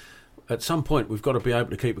 because at some point we've got to be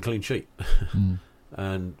able to keep a clean sheet,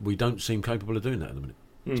 and we don't seem capable of doing that at the minute.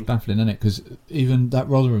 It's baffling, isn't it? Because even that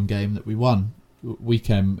Rotherham game that we won, we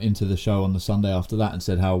came into the show on the Sunday after that and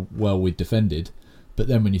said how well we defended. But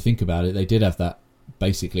then when you think about it, they did have that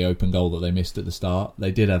basically open goal that they missed at the start.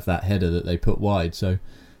 They did have that header that they put wide. So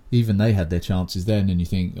even they had their chances then. And you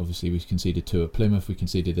think, obviously, we conceded 2 at Plymouth. We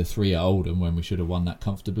conceded a 3 at Oldham when we should have won that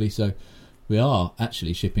comfortably. So we are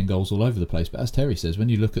actually shipping goals all over the place. But as Terry says, when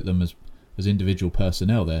you look at them as individual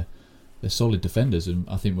personnel, they're solid defenders, and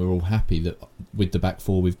I think we're all happy that with the back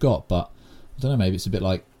four we've got. But I don't know, maybe it's a bit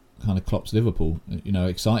like kind of Klopp's Liverpool,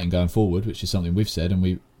 exciting going forward, which is something we've said,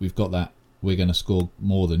 and we've got that we're going to score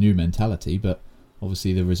more the new mentality, but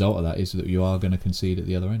obviously the result of that is that you are going to concede at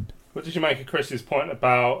the other end. What did you make of Chris's point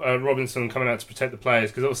about Robinson coming out to protect the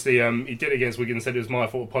players? Because obviously he did against Wigan and said it was my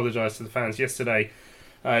fault, apologised to the fans yesterday.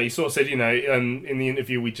 He sort of said, in the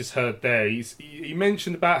interview we just heard there, he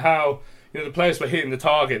mentioned about how the players were hitting the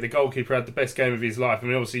target. The goalkeeper had the best game of his life. I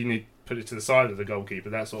mean, obviously you need to put it to the side of the goalkeeper,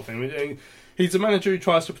 that sort of thing. I mean, he's a manager who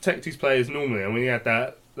tries to protect his players normally. I mean, he had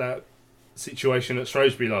that situation at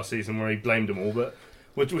Shrewsbury last season where he blamed them all. But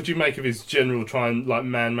what would you make of his general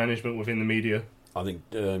man management within the media? I think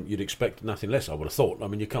you'd expect nothing less, I would have thought. I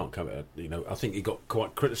mean, you can't come out, I think he got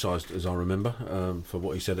quite criticised, as I remember, for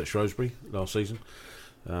what he said at Shrewsbury last season.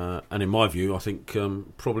 And in my view, I think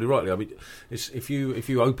probably rightly. I mean, if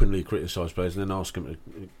you openly criticise players and then ask them to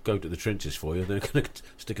go to the trenches for you, they're going to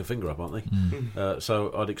stick a finger up, aren't they?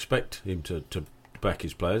 So I'd expect him to back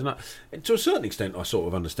his players. And to a certain extent, I sort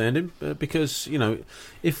of understand him because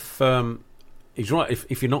if he's right,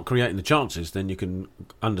 if you're not creating the chances, then you can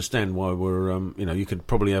understand why we're you could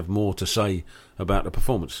probably have more to say about the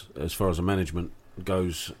performance as far as the management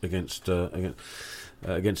goes against.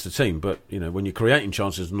 against the team. But when you're creating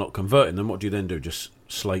chances and not converting them, what do you then do? Just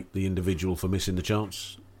slate the individual for missing the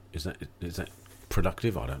chance? Is that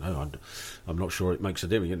productive? I don't know. I'm not sure it makes a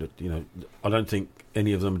difference. I don't think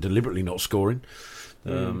any of them are deliberately not scoring. I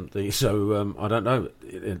don't know.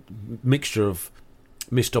 A mixture of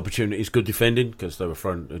missed opportunities, good defending because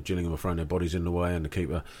Gillingham were throwing their bodies in the way, and the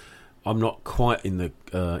keeper. I'm not quite in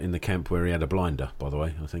the camp where he had a blinder. By the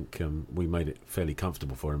way, I think we made it fairly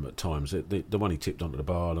comfortable for him at times. The one he tipped onto the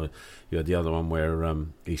bar, you had the other one where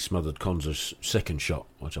he smothered Konza's second shot,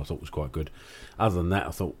 which I thought was quite good. Other than that, I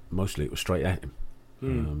thought mostly it was straight at him.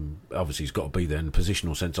 Obviously, he's got to be there in a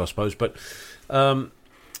positional sense, I suppose. But I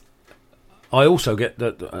also get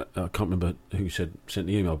that I can't remember who sent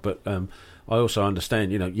the email, but I also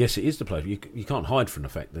understand. Yes, it is the player. You can't hide from the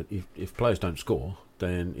fact that if players don't score,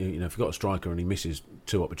 then if you've got a striker and he misses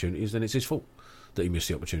 2 opportunities, then it's his fault that he missed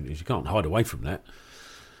the opportunities. You can't hide away from that.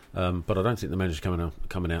 But I don't think the manager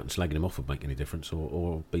coming out and slagging him off would make any difference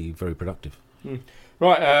or be very productive.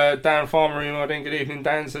 Right, Dan Farmer emailed in. Good evening,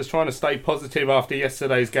 Dan. Says trying to stay positive after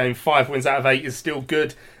yesterday's game. 5 wins out of 8 is still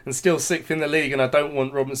good and still 6th in the league, and I don't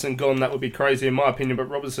want Robinson gone. That would be crazy in my opinion, but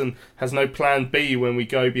Robinson has no plan B when we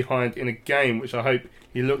go behind in a game, which I hope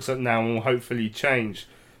he looks at now and will hopefully change.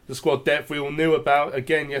 The squad depth we all knew about.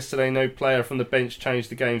 Again, yesterday no player from the bench changed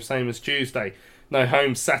the game, same as Tuesday. No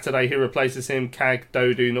Holmes Saturday, who replaces him? Cag,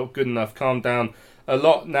 Dodu, not good enough. Calm down a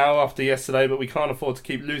lot now after yesterday, but we can't afford to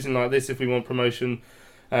keep losing like this if we want promotion.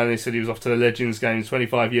 And he said he was off to the Legends games,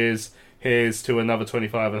 25 years. Here's to another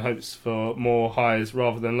 25 and hopes for more highs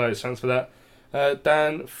rather than lows. Thanks for that,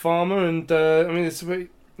 Dan Farmer. And it's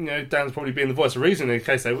Dan's probably being the voice of reason in the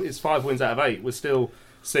case. It's 5 wins out of 8. We're still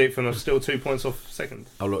 6th and I'm still 2 points off second.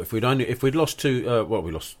 Oh look, if we'd lost 2,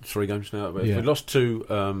 we lost 3 games now. But if we'd lost 2,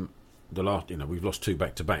 we've lost 2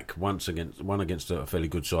 back to back. One against a fairly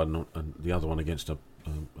good side, and the other one against a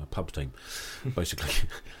pub team, basically.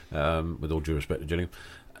 With all due respect to Gillingham.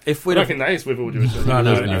 I reckon that is with all due respect. No,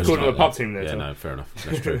 you called them a pub team there. Yeah, no, fair enough.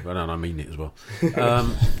 That's true. I mean it as well.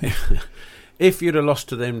 If you'd have lost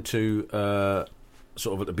to them to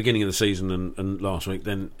sort of at the beginning of the season and last week,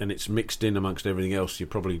 then and it's mixed in amongst everything else, you're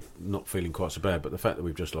probably not feeling quite so bad. But the fact that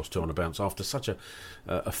we've just lost 2 on a bounce after such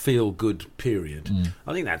a feel-good period,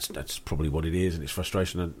 I think that's probably what it is, and it's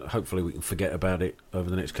frustration. And hopefully we can forget about it over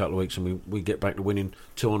the next couple of weeks, and we get back to winning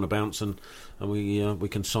 2 on a bounce, and we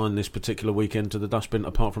can sign this particular weekend to the dustbin.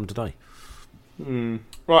 Apart from today,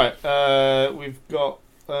 right? We've got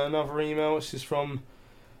another email. This is from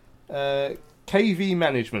KV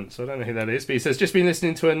Management, so I don't know who that is, but he says, just been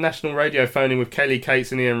listening to a national radio phoning with Kelly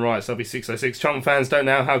Cates and Ian Wright, so I'll be 606. Charlton fans don't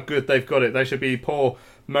know how good they've got it. They should be poor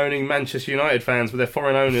moaning Manchester United fans with their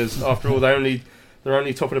foreign owners. After all, they're only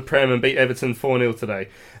top of the Prem and beat Everton 4-0 today.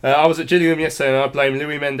 I was at Gillingham yesterday and I blame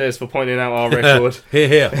Louis Mendes for pointing out our record.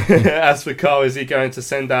 Here. As for Carl, is he going to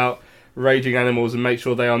send out raging animals and make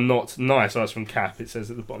sure they are not nice? That's from Cap. It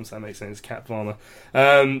says at the bottom, so that makes sense. Cap Farmer.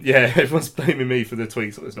 Everyone's blaming me for the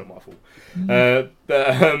tweets, so it's not my fault.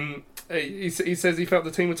 He says he felt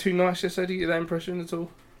the team were too nice yesterday. Did you get that impression at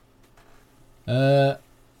all?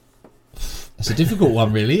 It's a difficult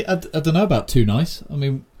one, really. I don't know about too nice. I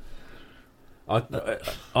mean,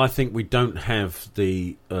 I think we don't have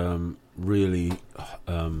the really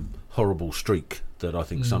horrible streak that I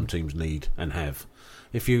think some teams need and have.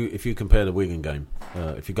 If you compare the Wigan game,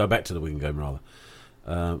 if you go back to the Wigan game rather,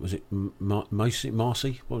 was it Marcy?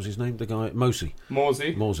 What was his name? The guy Morsey.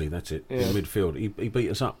 That's it. Yeah. In midfield, he beat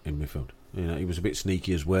us up in midfield. He was a bit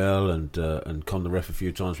sneaky as well, and conned the ref a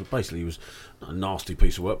few times. But basically, he was a nasty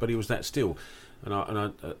piece of work. But he was that still. And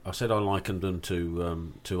I said I likened them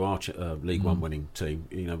to our League One winning team.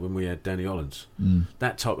 When we had Danny Hollins,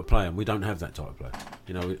 that type of player, and we don't have that type of player.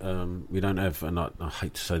 We don't have, and I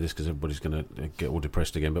hate to say this because everybody's going to get all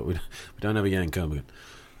depressed again, but we don't have a Jan Kermigan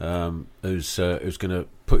who's going to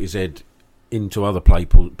put his head into other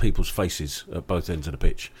people's faces at both ends of the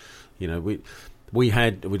pitch. We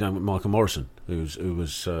done Michael Morrison, who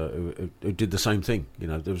did the same thing.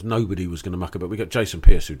 There was nobody who was going to muck about. We got Jason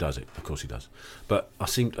Pearce who does it. Of course he does. But I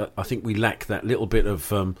think we lack that little bit of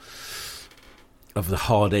the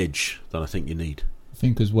hard edge that I think you need. I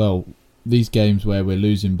think as well, these games where we're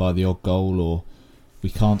losing by the odd goal or we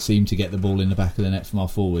can't seem to get the ball in the back of the net from our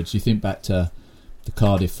forwards. You think back to the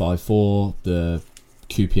Cardiff 5-4, the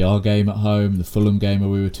QPR game at home, the Fulham game where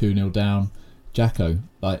we were 2-0 down. Jacko,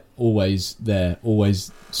 always there, always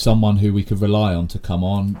someone who we could rely on to come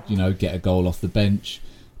on, get a goal off the bench,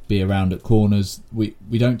 be around at corners. We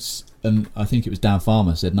don't, and I think it was Dan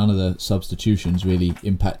Farmer said none of the substitutions really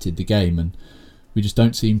impacted the game, and we just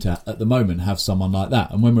don't seem to at the moment have someone like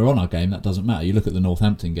that. And when we're on our game, that doesn't matter. You look at the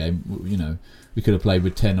Northampton game, we could have played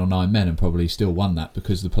with 10 or 9 men and probably still won that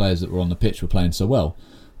because the players that were on the pitch were playing so well.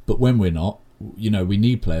 But when we're not, we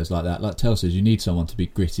need players like that. Like Tel says, you need someone to be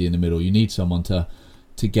gritty in the middle. You need someone to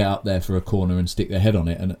get up there for a corner and stick their head on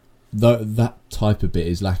it. And that type of bit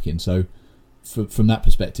is lacking. So from that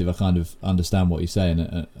perspective, I kind of understand what he's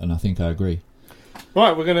saying, and I think I agree.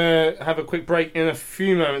 Right, we're going to have a quick break in a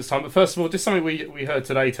few moments' time. But first of all, just something we heard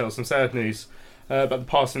today, Tell, some sad news about the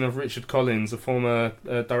passing of Richard Collins, a former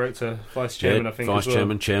director, vice chairman, I think. Vice as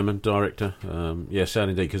well. chairman, director. Sad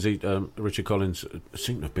indeed, because Richard Collins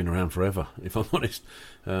seemed to have been around forever, if I'm honest.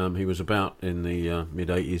 He was about in the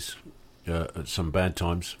mid-80s at some bad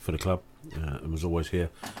times for the club. And was always here.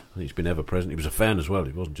 I think he's been ever present. He was a fan as well.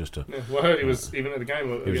 He wasn't just a. Yeah, well, I heard he was even at the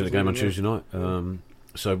game. He was at the game on Tuesday night.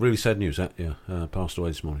 So really sad news that passed away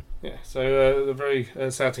this morning. Yeah, so very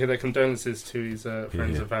sad to hear their condolences to his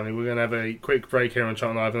friends and family. We're going to have a quick break here on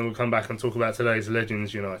Charlton Live, and then we'll come back and talk about today's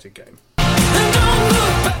Legends United game.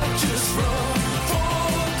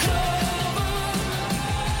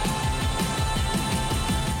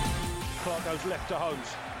 Clark goes left to Holmes.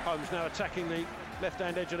 Holmes now attacking the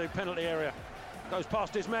left-hand edge of the penalty area. Goes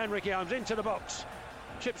past his man, Ricky Holmes, into the box.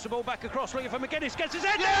 Chips the ball back across, looking for McGuinness, gets his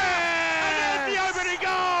head down! And there's the opening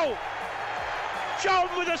goal!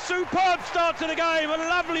 Charlton with a superb start to the game, a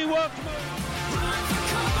lovely worked move.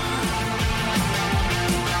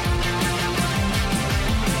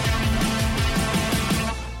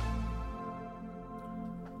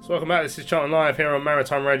 So welcome back, this is Charlton Live here on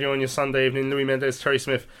Maritime Radio on your Sunday evening. Louis Mendes, Terry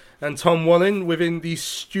Smith and Tom Wallin within the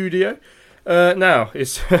studio. Now,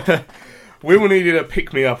 it's... Will needed a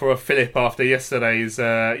pick-me-up or a fillip after yesterday's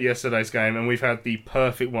game, and we've had the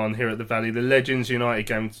perfect one here at the Valley, the Legends United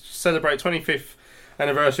game, to celebrate 25th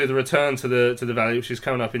anniversary of the return to the Valley, which is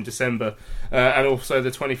coming up in December, and also the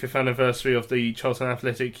 25th anniversary of the Charlton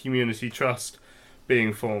Athletic Community Trust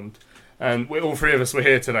being formed. And all three of us were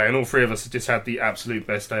here today, and all three of us just had the absolute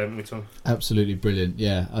best day, haven't we, Tom? Absolutely brilliant,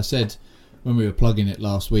 yeah. I said, when we were plugging it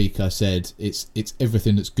last week, I said it's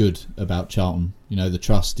everything that's good about Charlton. The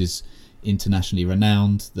trust is internationally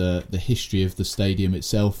renowned. The history of the stadium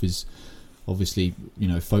itself is obviously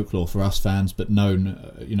folklore for us fans, but known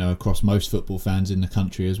across most football fans in the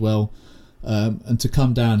country as well. And to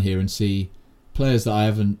come down here and see players that I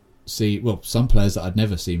haven't seen, well, some players that I'd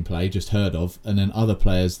never seen play, just heard of, and then other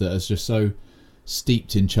players that are just so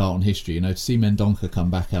steeped in Charlton history. To see Mendonca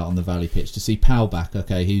come back out on the Valley pitch, to see Powell back.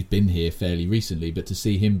 Okay, he's been here fairly recently, but to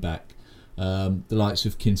see him back, the likes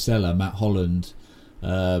of Kinsella, Matt Holland,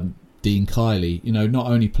 Dean Kiley, not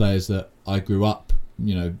only players that I grew up,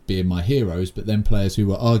 being my heroes, but then players who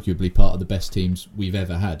were arguably part of the best teams we've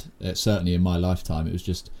ever had. Certainly in my lifetime, it was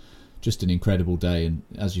just an incredible day, and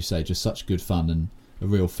as you say, just such good fun and a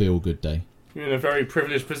real feel-good day. You're in a very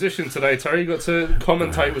privileged position today, Terry. You got to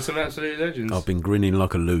commentate with some absolute legends. I've been grinning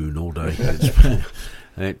like a loon all day.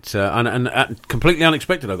 It's completely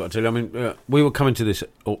unexpected, I've got to tell you. I mean, we were coming to this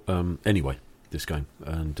anyway. This game,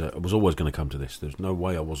 and I was always going to come to this. There's no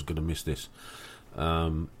way I wasn't going to miss this.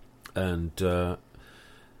 And then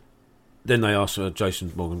they asked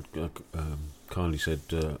Jason Morgan kindly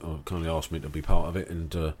asked me to be part of it,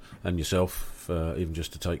 and yourself even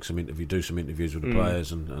just to do some interviews with the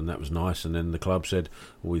players, and that was nice. And then the club said,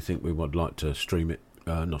 well, we think we would like to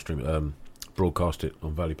broadcast it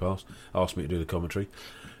on Valley Pass. Asked me to do the commentary.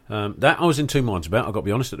 That I was in two minds about, I've got to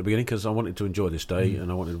be honest, at the beginning, because I wanted to enjoy this day,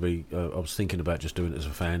 and I wanted to be. I was thinking about just doing it as a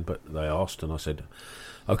fan, but they asked, and I said,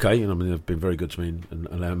 okay. And I mean, they've been very good to me and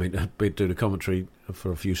allow me to do the commentary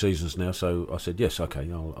for a few seasons now. So I said, yes, okay,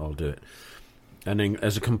 I'll do it. And then,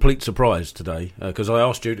 as a complete surprise today, because I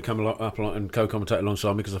asked you to come up and co-commentate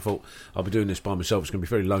alongside me, because I thought I'll be doing this by myself. It's going to be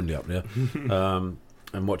very lonely up there,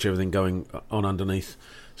 and watch everything going on underneath.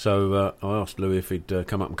 So I asked Louis if he'd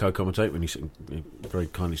come up and co-commentate, when he very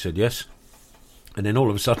kindly said yes. And then all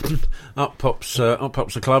of a sudden, up pops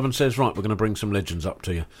the club and says, right, we're going to bring some legends up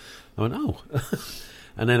to you. I went, oh.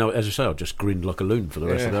 And then, as I say, I just grinned like a loon for the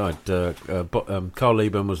rest of the night. Carl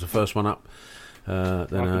Liebern was the first one up.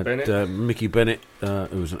 Then I had Mickey Bennett,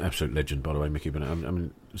 who was an absolute legend, by the way, Mickey Bennett. I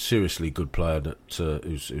mean, seriously good player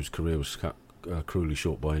whose career was cut cruelly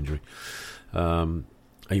short by injury.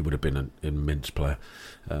 He would have been an immense player.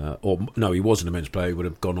 He was an immense player. He would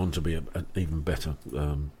have gone on to be an even better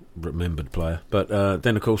remembered player. But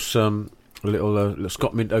then, of course, little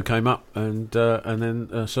Scott Minto came up, and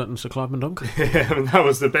then certain Sir Clive Mendonca. Yeah, I mean, that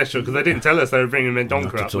was the best shot, because they didn't tell us they were bringing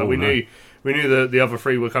Mendonca up, but we knew the other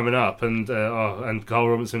three were coming up, and Carl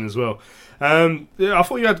Robinson as well. I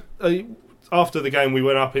thought you had. After the game, we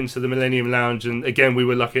went up into the Millennium Lounge, and again, we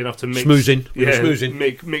were lucky enough to mix.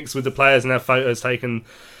 Schmoozing. Mix with the players and have photos taken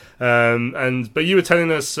But you were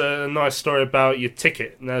telling us a nice story about your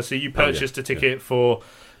ticket. Now, so you purchased a ticket for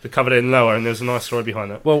the Covered End Lower, and there's a nice story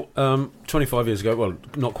behind that. Well, 25 years ago, well,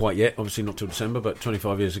 not quite yet, obviously not till December, but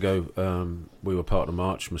 25 years ago, we were part of the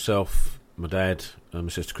march. Myself, my dad, and my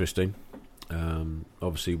sister Christine.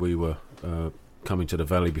 Obviously, we were coming to the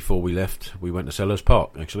Valley before we left. We went to Selhurst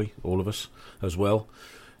Park, actually, all of us as well.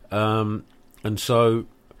 And so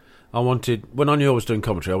I wanted, when I knew I was doing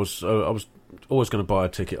commentary, I was always going to buy a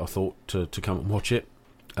ticket, I thought, to come and watch it.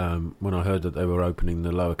 When I heard that they were opening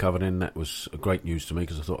the Lower Covered End, that was great news to me,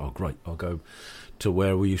 because I thought, oh great, I'll go to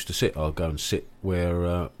where we used to sit. I'll go and sit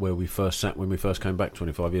where we first sat when we first came back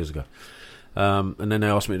 25 years ago. And then they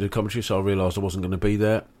asked me to do commentary, so I realised I wasn't going to be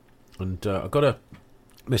there. And I got a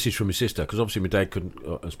message from my sister, because obviously my dad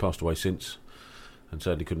has passed away since, and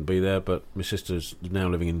sadly couldn't be there, but my sister's now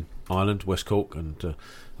living in Ireland, West Cork, and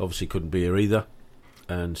obviously couldn't be here either,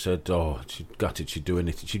 and said, oh, she'd gutted, she'd do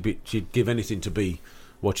anything, she'd give anything to be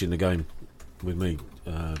watching the game with me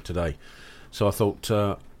today. So I thought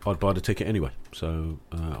I'd buy the ticket anyway. So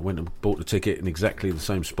I went and bought the ticket in exactly the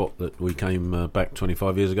same spot that we came back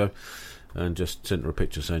 25 years ago, and just sent her a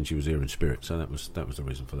picture saying she was here in spirit. So that was the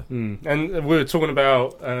reason for that. And we were talking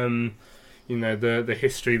about the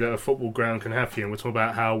history that a football ground can have for you, and we're talking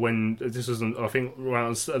about how, when this was, I think,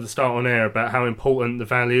 right at the start on air, about how important the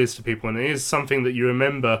Valley is to people, and it is something that you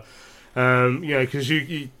remember. Because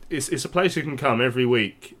it's a place you can come every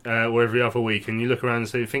week or every other week, and you look around and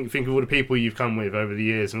say, think of all the people you've come with over the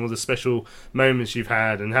years, and all the special moments you've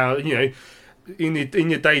had, and how, in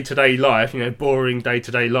your day-to-day life, boring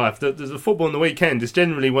day-to-day life, the football on the weekend is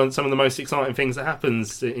generally some of the most exciting things that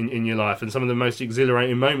happens in your life, and some of the most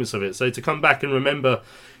exhilarating moments of it. So to come back and remember,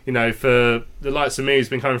 for the likes of me, who's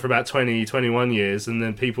been coming for about 20, 21 years, and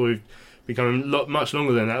then people who've become much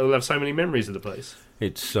longer than that, will have so many memories of the place.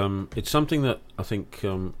 It's something that I think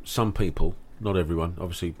some people, not everyone,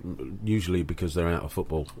 obviously, usually because they're out of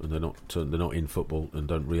football and they're not in football and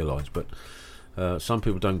don't realise, but some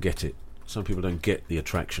people don't get it. Some people don't get the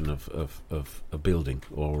attraction of a building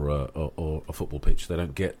or a football pitch. They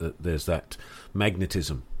don't get that there's that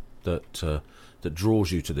magnetism that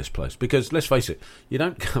draws you to this place. Because let's face it, you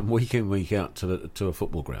don't come week in, week out to a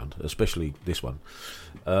football ground, especially this one,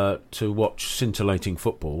 to watch scintillating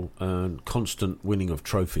football and constant winning of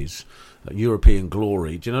trophies, European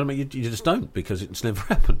glory. Do you know what I mean? You just don't, because it's never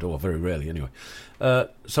happened, or very rarely anyway.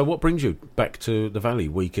 So what brings you back to the Valley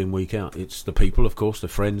week in, week out? It's the people, of course, the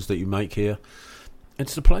friends that you make here.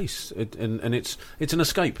 It's the place, and it's an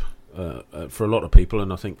escape. For a lot of people,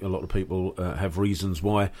 and I think a lot of people have reasons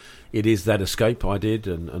why it is that escape. I did,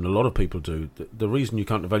 and a lot of people do. The reason you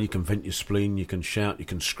can't develop, you can vent your spleen, you can shout, you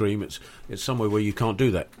can scream. It's somewhere where you can't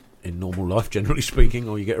do that in normal life, generally speaking,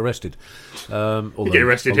 or you get arrested. You get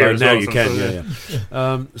arrested here as now well. You can,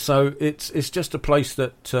 yeah. So it's just a place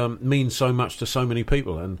that means so much to so many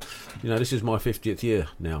people, and this is my 50th year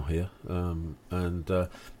now here, and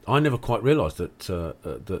I never quite realised that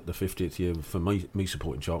the 50th year for me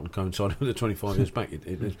supporting Charlton coincided with the 25 years back.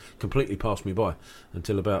 It completely passed me by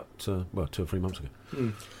until about 2 or 3 months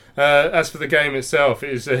ago. As for the game itself,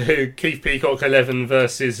 it was Keith Peacock 11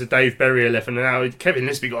 versus Dave Berry 11. And now Kevin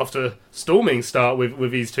Lisbie got off to a storming start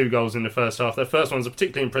with his 2 goals in the first half. The first one's a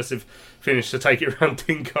particularly impressive finish to take it around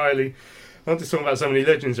Dean Kiley. I'm just talking about so many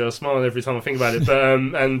legends here. I smile every time I think about it.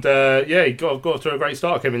 But he got off to a great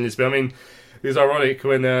start, Kevin Lisbie. I mean, it was ironic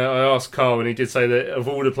when I asked Carl, and he did say that of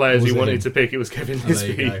all the players he wanted to pick, it was Kevin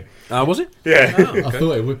Lisbie. Was it? Yeah. I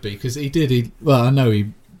thought it would be, because he did. I know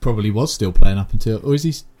he probably was still playing up until... Or is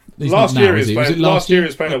he... Last year he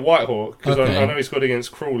was playing at Whitehawk, because I know he scored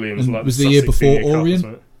against Crawley. And was the year before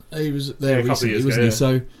Orient? He was there recently, wasn't he?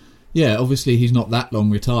 So, yeah, obviously he's not that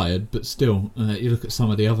long retired, but still, you look at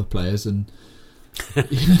some of the other players, and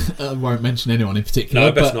I won't mention anyone in particular.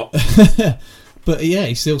 No, best not. But yeah,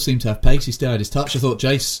 he still seemed to have pace. He still had his touch. I thought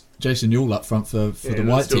Jason Newell up front for the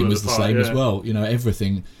White team was the same as well.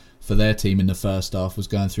 Everything for their team in the first half was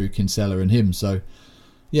going through Kinsella and him. So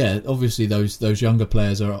yeah, obviously those younger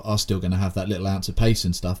players are still going to have that little ounce of pace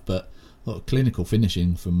and stuff. But a lot of clinical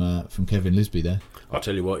finishing from Kevin Lisbie there. I'll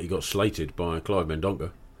tell you what, he got slated by Clive Mendonca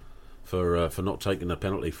for not taking a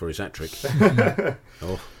penalty for his hat-trick. That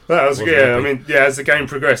was good. I mean, as the game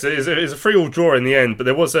progressed, it was a 3-3 draw in the end, but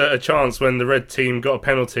there was a chance when the red team got a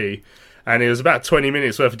penalty, and it was about 20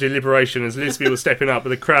 minutes worth of deliberation as Lisbie was stepping up, but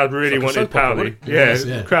the crowd really wanted Powley.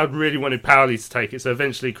 The crowd really wanted Powley to take it, so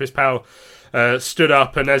eventually Chris Powell stood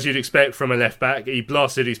up, and as you'd expect from a left back, he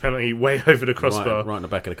blasted his penalty way over the crossbar, right in the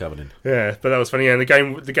back of the cupboard. Yeah, but that was funny. And the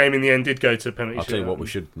game in the end did go to penalty. I'll tell you what we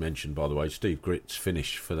should mention, by the way, Steve Gritt's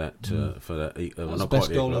finish for that the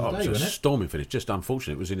best goal of the day, wasn't it? Storming finish, just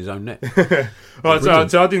unfortunate. It was in his own net. So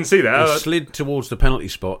I didn't see that. He slid towards the penalty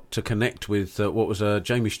spot to connect with what was a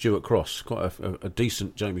Jamie Stewart cross, quite a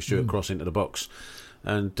decent Jamie Stewart cross into the box.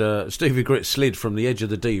 And Stevie Gritt slid from the edge of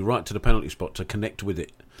the D right to the penalty spot to connect with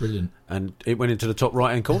it. Brilliant. And it went into the top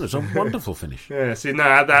right-hand corner. It's a wonderful finish. Yeah, see, no,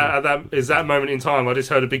 at that moment in time, I just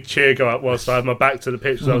heard a big cheer go up whilst I had my back to the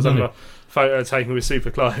pitch. So I was having a photo taken with Super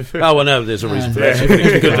Clive. Oh, well, no, there's a reason for that.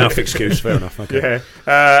 It's a good enough excuse. Fair enough. Okay.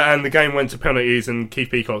 Yeah. And the game went to penalties, and Keith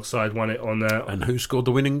Peacock's side won it on... and who scored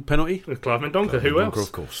the winning penalty? Clive Mendonca. Who else?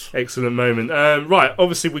 Of course. Excellent moment. Right,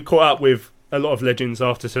 obviously we caught up with a lot of legends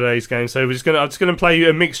after today's game, so I'm just going to play you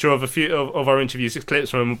a mixture of a few of our interviews, 6 clips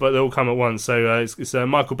from them, but they all come at once. So it's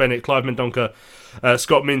Michael Bennett, Clive Mendonca,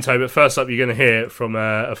 Scott Minto. But first up, you're going to hear from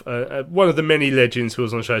one of the many legends who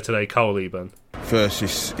was on the show today, Carl Eburn. First,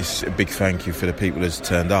 it's a big thank you for the people that's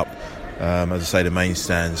turned up. As I say, the main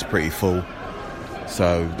stand's pretty full,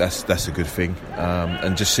 so that's a good thing.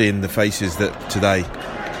 And just seeing the faces that today,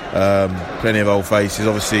 plenty of old faces.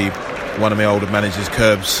 Obviously, one of my older managers,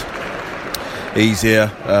 Curbs. He's here.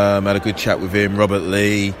 Had a good chat with him. Robert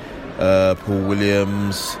Lee, Paul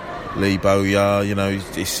Williams, Lee Bowyer. You know,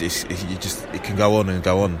 it can go on and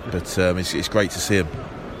go on. But it's great to see him.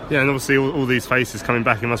 Yeah, and obviously all these faces coming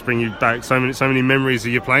back, it must bring you back so many memories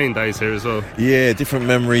of your playing days here as well. Yeah, different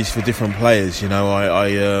memories for different players. You know,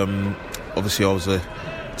 I obviously I was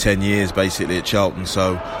 10 years basically at Charlton,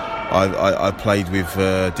 so I played with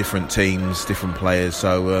different teams, different players.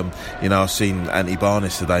 So you know, I've seen Anthony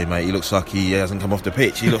Barnes today, mate. He looks like he hasn't come off the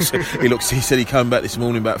pitch. He said he came back this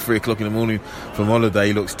morning about 3:00 in the morning from holiday.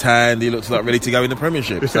 He looks tanned. He looks like ready to go in the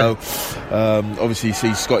Premiership. So obviously you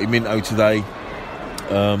see Scotty Minto today.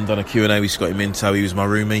 Done a Q&A with Scotty Minto. He was my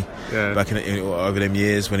roomie back over them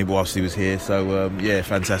years whilst he was here. So yeah,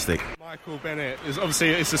 fantastic. Michael Bennett,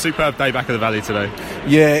 it's a superb day back at the Valley today.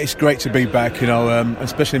 Yeah, it's great to be back, you know,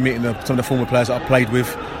 especially meeting some of the former players that I played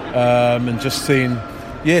with, and just seeing,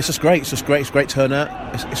 yeah, it's just great. It's great turnout.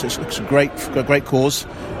 It's a great cause.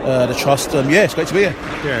 The trust, yeah, it's great to be here.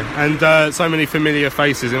 Yeah, and so many familiar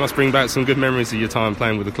faces. It must bring back some good memories of your time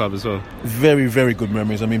playing with the club as well. Very, very good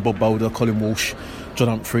memories. I mean, Bob Boulder, Colin Walsh, John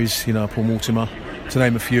Humphreys, you know, Paul Mortimer, to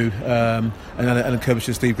name a few, and Alan Kirby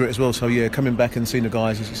and Steve Gritt as well. So yeah, coming back and seeing the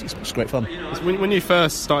guys, it's great fun. When you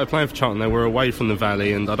first started playing for Charlton, they were away from the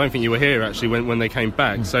Valley, and I don't think you were here actually when they came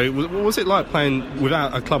back. So what was it like playing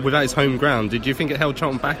without a club, without its home ground? Did you think it held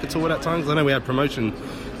Charlton back at all at that time? Because I know we had promotion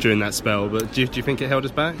during that spell, but do you think it held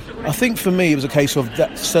us back? I think for me it was a case of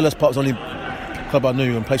that Selhurst Park was the only club I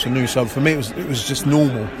knew and place I knew, so for me it was just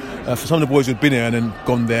normal. For some of the boys who'd been here and then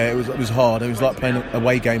gone there, it was hard. It was like playing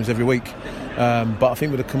away games every week. But I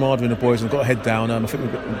think with the camaraderie and the boys and got a head down, I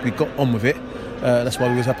think we got on with it. That's why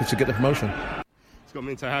we was happy to get the promotion. Scott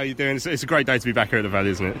Minto, how are you doing? It's a great day to be back here at the Valley,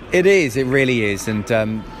 isn't it? It is, it really is. And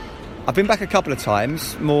I've been back a couple of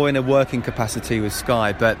times, more in a working capacity with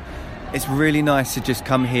Sky, but it's really nice to just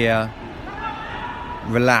come here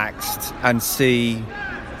relaxed and see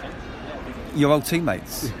your old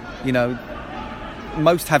teammates. You know,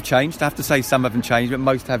 most have changed. I have to say some haven't changed, but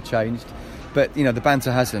most have changed. But you know, the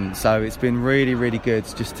banter hasn't. So it's been really, really good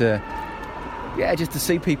just to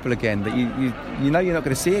see people again that you know you're not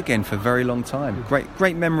going to see again for a very long time.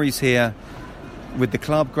 Great memories here with the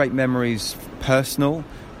club. Great memories personal,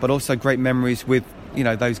 but also great memories with, you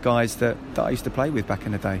know, those guys that I used to play with back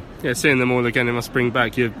in the day. Yeah, seeing them all again, it must bring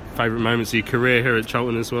back your favourite moments of your career here at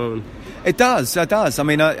Charlton as well. It does. I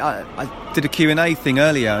mean, I did a Q&A thing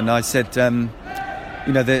earlier, and I said,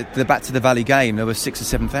 you know, the Back to the Valley game, there were 6,000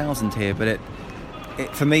 or 7,000 here, but it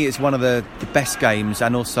for me it's one of the best games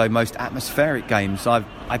and also most atmospheric games I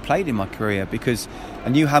played in my career, because I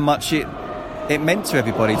knew how much it meant to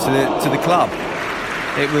everybody, to the club.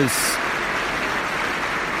 It was,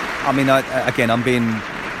 I mean, I'm being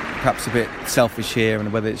perhaps a bit selfish here,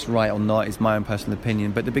 and whether it's right or not is my own personal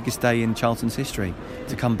opinion, but the biggest day in Charlton's history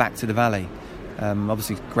to come back to the Valley.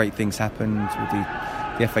 Obviously great things happened with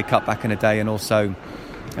the FA Cup back in the day, and also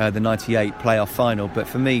the 98 playoff final, but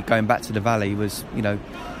for me going back to the Valley was, you know,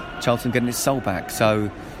 Charlton getting its soul back. So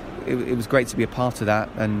it was great to be a part of that,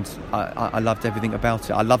 and I loved everything about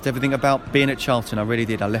it. I loved everything about being at Charlton, I really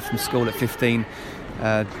did. I left from school at 15,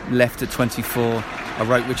 left at 24. I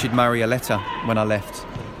wrote Richard Murray a letter when I left,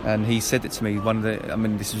 and he said it to me.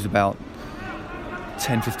 This was about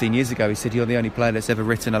 10, 15 years ago, he said, "You're the only player that's ever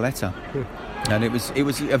written a letter." And it was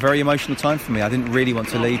a very emotional time for me. I didn't really want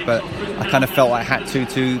to leave, but I kind of felt I had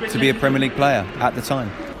to be a Premier League player at the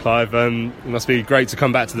time. Clive, it must be great to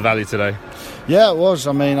come back to the Valley today. Yeah, it was.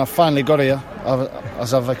 I mean, I finally got here.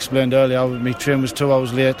 As I've explained earlier, my train was 2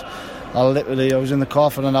 hours late. I was in the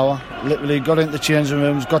car for an hour, literally got into the changing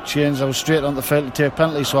rooms, got changed, I was straight on the field to take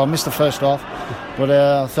penalty, so I missed the first half. But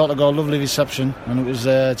I thought I got a lovely reception, and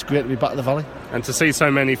it's great to be back at the Valley. And to see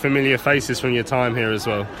so many familiar faces from your time here as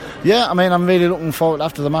well. Yeah, I mean, I'm really looking forward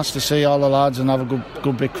after the match to see all the lads and have a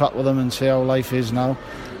good big crack with them and see how life is now.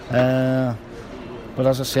 But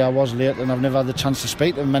as I say, I was late and I've never had the chance to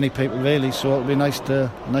speak to many people really, so it'll be nice to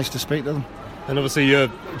speak to them. And obviously you're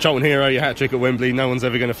Charlton hero, your hat-trick at Wembley, no one's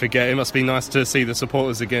ever going to forget. It must be nice to see the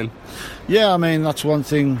supporters again. Yeah, I mean, that's one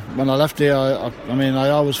thing. When I left here, I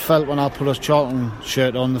always felt when I put a Charlton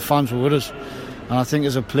shirt on, the fans were with us. And I think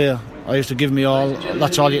as a player, I used to give me all.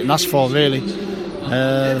 That's all you can ask for, really.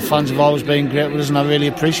 The fans have always been great with us, and I really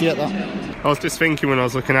appreciate that. I was just thinking when I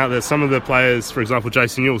was looking out there, some of the players, for example,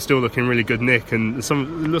 Jason Newell, still looking really good nick, and it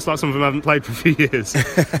looks like some of them haven't played for a few years.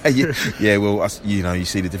 Yeah, well, you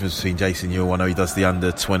see the difference between Jason Newell. I know he does the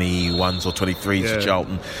under 21s or 23s for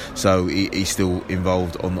Charlton, so he's still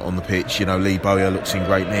involved on the pitch. Lee Bowyer looks in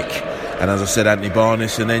great nick, and as I said, Anthony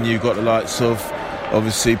Barnes, and then you've got the likes of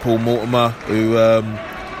obviously Paul Mortimer, who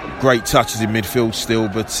great touches in midfield still,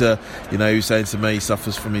 but he was saying to me he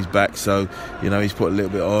suffers from his back, so he's put a little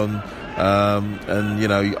bit on. I'm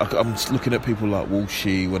looking at people like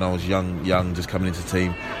Walshy when I was young, just coming into the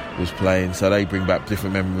team, was playing, so they bring back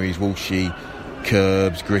different memories. Walshy,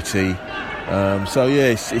 Curbs, Gritty.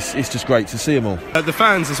 It's just great to see them all. The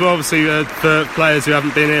fans as well, obviously, for players who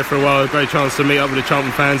haven't been here for a while, a great chance to meet up with the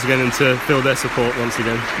Charlton fans again and to feel their support once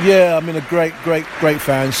again. Yeah, I mean, a great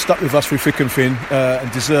fans, stuck with us through thick and thin,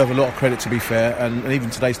 and deserve a lot of credit, to be fair, and even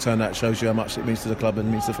today's turnout shows you how much it means to the club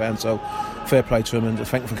and means to the fans, so fair play to them and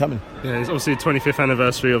thank them for coming. Yeah, it's obviously the 25th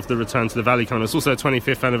anniversary of the return to the Valley coming. It's also the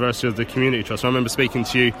 25th anniversary of the Community Trust. I remember speaking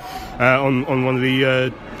to you on one of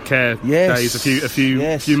the care days a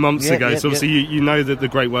few months ago. So obviously you know that the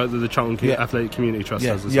great work that the Charlton Athletic Community Trust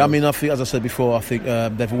does as well. I mean, I think, as I said before, I think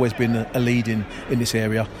they've always been a lead in this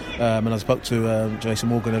area, and I spoke to Jason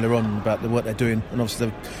Morgan earlier on about the work they're doing, and obviously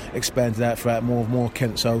they've expanded out throughout more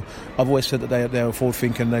Kent, so I've always said that they're forward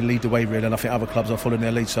thinking, they lead the way really, and I think other clubs are following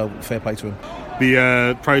their lead, so fair play to them.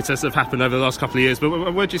 The protests have happened over the last couple of years, but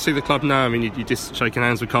where do you see the club now? I mean, you're just shaking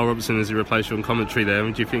hands with Carl Robertson as he replaced you on commentary there. I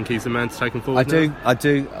mean, do you think he's the man to take him forward? I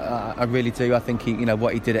do. I really do. I think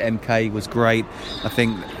what he did at MK was great. I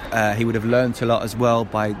think he would have learnt a lot as well.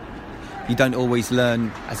 You don't always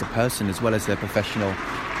learn as a person as well as a professional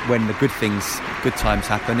when the good times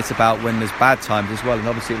happen. It's about when there's bad times as well. And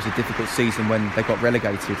obviously, it was a difficult season when they got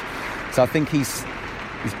relegated. So I think he's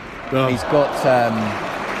got. It's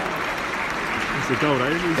a goal,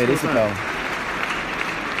 It is a goal.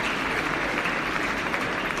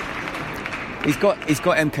 He's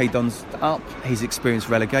got MK Dons up. He's experienced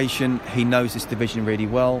relegation. He knows this division really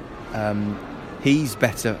well. He's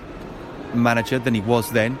better manager than he was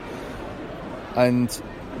then. And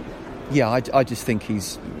I just think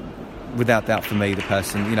he's, without doubt for me, the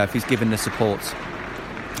person. If he's given the support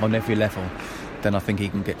on every level, then I think he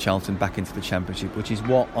can get Charlton back into the Championship, which is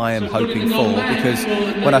what I am hoping for, because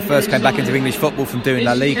when I first came back into English football from doing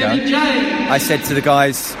La Liga, I said to the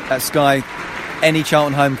guys at Sky, any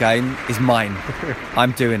Charlton home game is mine.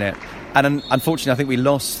 I'm doing it. And unfortunately, I think we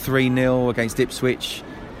lost 3-0 against Ipswich.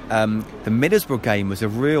 The Middlesbrough game was a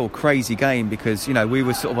real crazy game because, we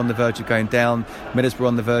were sort of on the verge of going down, Middlesbrough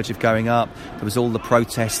on the verge of going up. There was all the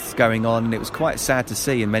protests going on, and it was quite sad to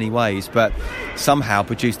see in many ways, but somehow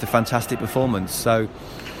produced a fantastic performance. So,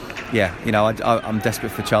 I'm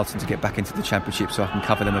desperate for Charlton to get back into the Championship so I can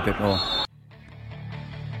cover them a bit more.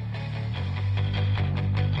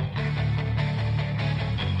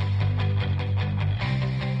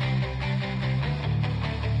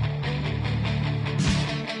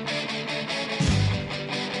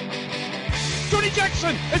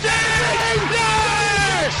 Jackson! It's in!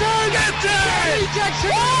 Yes! Get it!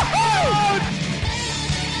 Jackson!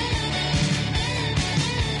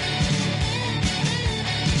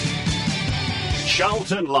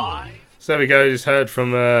 Charlton Live. So there we go, just heard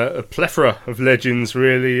from a plethora of legends,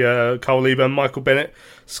 really. Cole Eburn, Michael Bennett,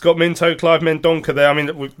 Scott Minto, Clive Mendonca there. I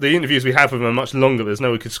mean, the interviews we have with them are much longer, but there's no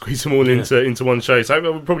way we could squeeze them all into one show. So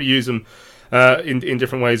we'll probably use them in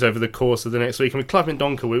different ways over the course of the next week. And with Clive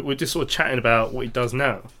Mendonca, we're just sort of chatting about what he does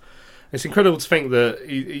now. It's incredible to think that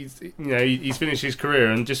he's finished his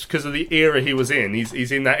career, and just because of the era he was in,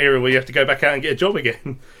 he's in that era where you have to go back out and get a job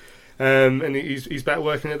again. and he's back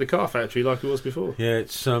working at the car factory like he was before. Yeah,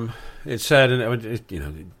 it's sad, and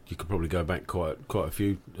you could probably go back quite a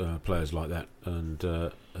few players like that,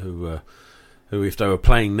 and who if they were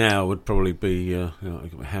playing now would probably be a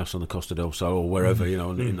house on the Costa del Sol or wherever,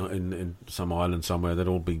 in some island somewhere. They'd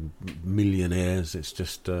all be millionaires. It's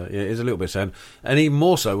just it's a little bit sad, and even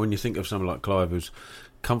more so when you think of someone like Clive, who's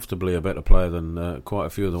comfortably a better player than quite a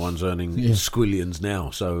few of the ones earning squillions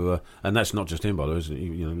now. So, and that's not just him, by the way. Isn't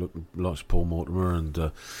it? Look, like Paul Mortimer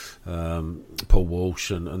and Paul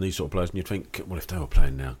Walsh and these sort of players, and you'd think, well, if they were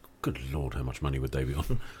playing now, good Lord, how much money would they be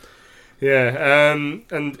on? Yeah, and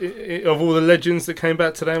of all the legends that came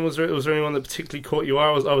back today, was there anyone that particularly caught your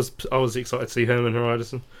eye? I was excited to see Herman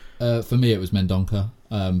Hreidarsson. For me, it was Mendonca,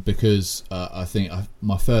 because I think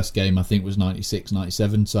my first game was 96,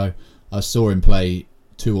 97, so I saw him play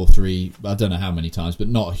 2 or 3, I don't know how many times, but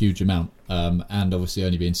not a huge amount. And obviously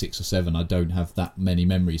only being 6 or 7, I don't have that many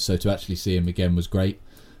memories. So to actually see him again was great.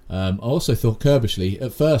 I also thought Kerbishley,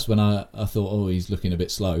 at first when I thought, he's looking a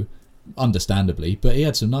bit slow, understandably, but he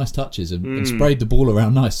had some nice touches and sprayed the ball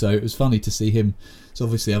around nice. So it was funny to see him. So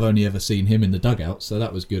obviously I've only ever seen him in the dugout, so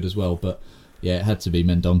that was good as well. But yeah, it had to be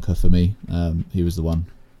Mendonca for me. He was the one.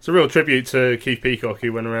 It's a real tribute to Keith Peacock,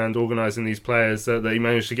 who went around organising these players, that he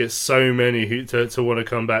managed to get so many to want to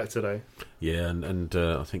come back today. Yeah, and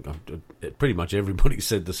I think pretty much everybody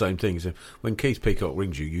said the same thing. So when Keith Peacock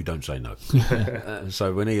rings you, you don't say no.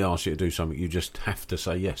 So when he asks you to do something, you just have to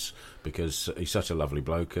say yes, because he's such a lovely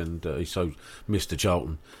bloke, and he's so Mr.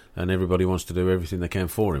 Charlton, and everybody wants to do everything they can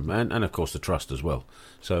for him, and of course the trust as well.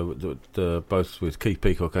 So both with Keith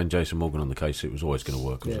Peacock and Jason Morgan on the case, it was always going to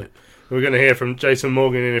work, wasn't it? We're going to hear from Jason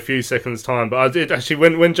Morgan in a few seconds' time, but I did actually,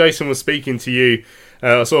 when Jason was speaking to you,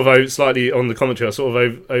 I sort of slightly on the commentary, I sort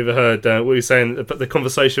of overheard what you were saying about the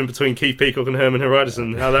conversation between Keith Peacock and Herman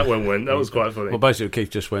Hreidarsson, how that one went. That was quite funny. Well, basically, Keith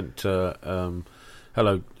just went, "Hello,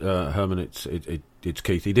 Herman, it's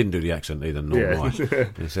Keith." He didn't do the accent either, nor I.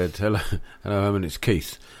 He said, "Hello, Herman, it's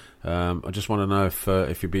Keith. I just want to know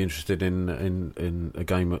if you'd be interested in a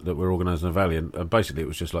game that we're organising in the Valley." And basically, it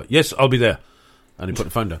was just like, "Yes, I'll be there." And he put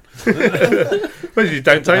the phone down. Well, you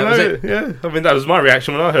don't take it. Yeah, I mean, that was my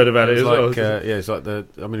reaction when I heard about it as well. It's like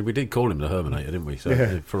we did call him the Herminator, didn't we?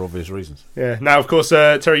 So for obvious reasons. Yeah. Now, of course,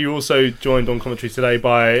 Terry, you also joined on commentary today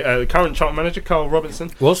by the current Charlton manager, Carl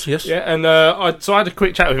Robinson. Yes. Yeah, and I had a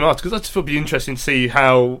quick chat with him after, because I just thought it'd be interesting to see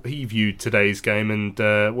how he viewed today's game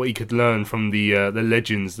and what he could learn from the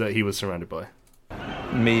legends that he was surrounded by.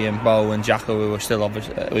 Me and Bo and Jacko,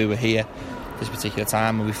 we were here this particular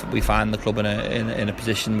time, and we find the club in a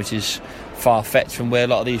position which is far-fetched from where a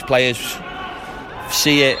lot of these players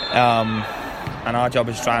see it, and our job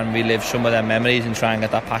is to try and relive some of their memories and try and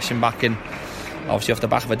get that passion back. And obviously off the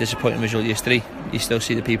back of a disappointing result yesterday, you still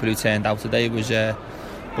see the people who turned out today was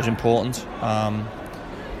important, and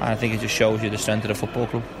I think it just shows you the strength of the football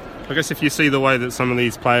club. I guess if you see the way that some of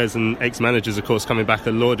these players and ex-managers, of course, coming back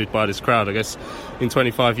are lauded by this crowd, I guess in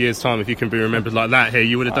 25 years' time, if you can be remembered like that here,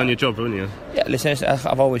 you would have done your job, wouldn't you? Yeah, listen,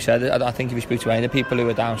 I've always said it. I think if you speak to any of the people who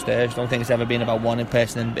are downstairs, I don't think it's ever been about one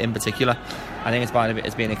person in particular. I think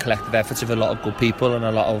it's been a collective effort of a lot of good people and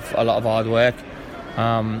a lot of hard work.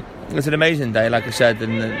 It's an amazing day, like I said,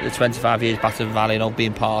 and the 25 years back to the Valley,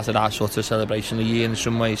 being part of that sort of celebration of the year in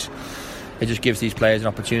some ways. It just gives these players an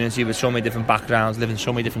opportunity with so many different backgrounds, living in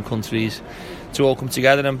so many different countries, to all come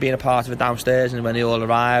together and being a part of it downstairs, and when they all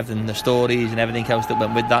arrived and the stories and everything else that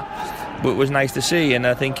went with that. But it was nice to see, and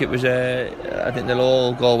I think I think they'll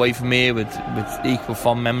all go away from here with equal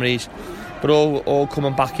fond memories, but all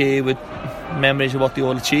coming back here with memories of what they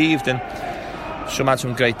all achieved. And some had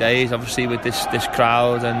some great days, obviously, with this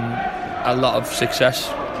crowd, and a lot of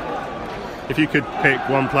success. If you could pick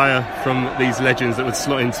one player from these legends that would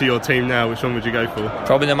slot into your team now, which one would you go for?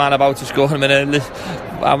 Probably the man about to score in a minute.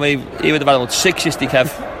 I mean, he would have had about 6 yesterday,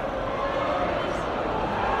 Kev.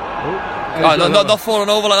 Not falling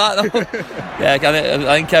over like that. No. Yeah,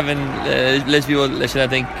 I think Kevin Lisby will listen.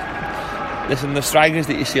 The strikers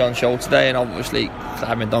that you see on show today, and obviously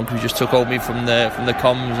Simon Dunk, who just took over me from the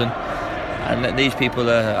comms, and these people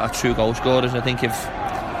are true goal scorers. I think if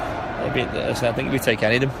we take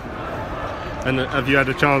any of them. And have you had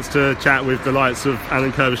a chance to chat with the likes of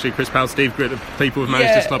Alan Kerbishley, Chris Powell, Steve Gritt, people who've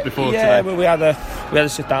managed this club before today? Yeah, we had a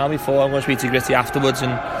sit down before. I'm going to speak to Gritty afterwards,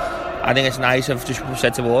 and I think it's nice. I've just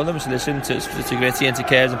said to all of them to listen to Gritty and to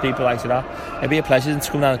Cares and people like that. It'd be a pleasure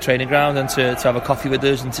to come down to the training ground and to have a coffee with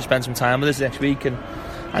us and to spend some time with us next week, and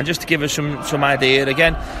just to give us some idea.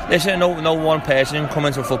 Again, listen, no one person come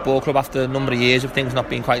into a football club after a number of years of things not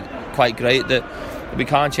being quite great, that we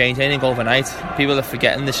can't change anything overnight. People are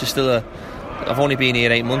forgetting this is still I've only been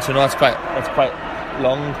here 8 months, and that's quite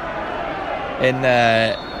long. in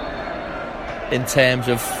terms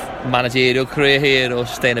of managerial career here or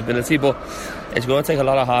sustainability, but it's going to take a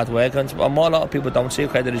lot of hard work, and what a lot of people don't see,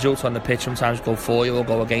 okay, the results on the pitch sometimes go for you or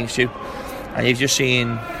go against you, and you've just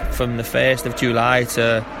seen from the 1st of July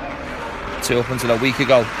to up until a week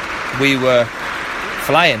ago, we were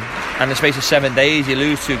flying, and in the space of 7 days you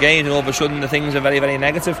lose 2 games, and all of a sudden the things are very, very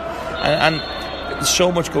negative, and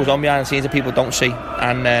so much goes on behind the scenes that people don't see,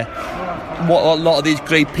 and what a lot of these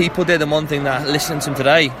great people did, and one thing that listening to them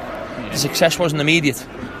today, the success wasn't immediate.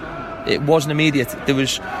 It wasn't immediate. There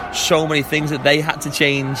was so many things that they had to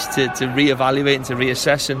change to reevaluate and to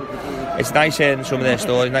reassess, and it's nice hearing some of their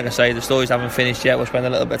stories. Like I say, the stories haven't finished yet. We'll spend a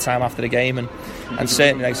little bit of time after the game, and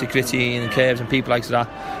certainly like Gritty and Curbs and people like that,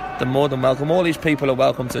 they're more than welcome. All these people are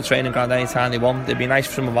welcome to the training ground anytime they want. It'd be nice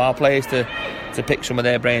for some of our players to pick some of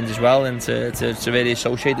their brains as well, and to really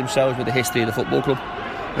associate themselves with the history of the football club.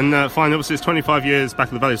 And finally, obviously, it's 25 years back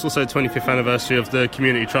at the Valley. It's also the 25th anniversary of the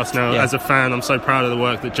Community Trust. Now, as a fan, I'm so proud of the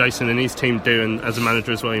work that Jason and his team do, and as a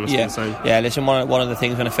manager as well, you must be the same. Yeah, listen, one of the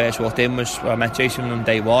things when I first walked in was I met Jason on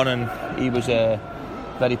day one, and he was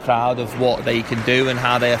very proud of what they can do and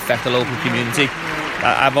how they affect the local community.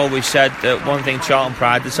 I've always said that one thing Charlton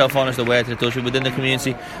prides itself on is the work that it does within the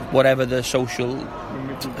community, whatever the social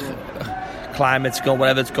climate's going,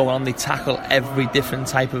 whatever that's going on, they tackle every different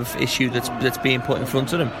type of issue that's being put in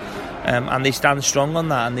front of them, and they stand strong on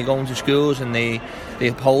that, and they go into schools and they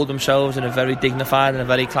uphold themselves in a very dignified and a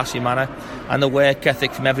very classy manner, and the work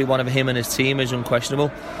ethic from every one of him and his team is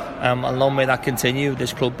unquestionable, and long may that continue.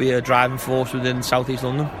 This club be a driving force within South East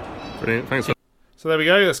London. Brilliant, thanks. So there we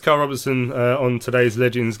go, that's Carl Robertson on today's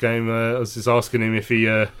Legends game. I was just asking him if he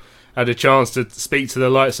had a chance to speak to the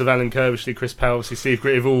likes of Alan Curbishley, Chris Powell, obviously Steve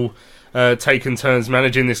Gritty, have all taken turns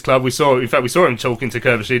managing this club. We saw him talking to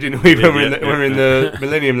Curbishley, didn't we, when we were in the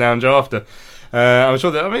Millennium Lounge after. I'm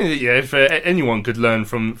sure that, if anyone could learn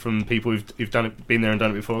from people who've done it, been there and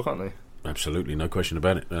done it before, can't they? Absolutely, no question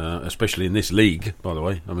about it. Especially in this league, by the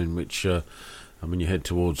way. You head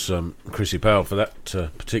towards Chrissy Powell for that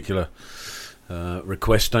particular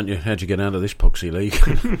request, don't you? How'd you get out of this poxy league?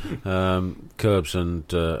 Curbs and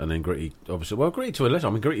then Gritty, obviously. Well, Gritty to a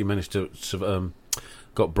letter. Gritty managed to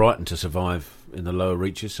got Brighton to survive in the lower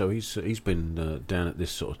reaches, so he's been down at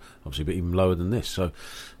this sort of, obviously, but even lower than this. So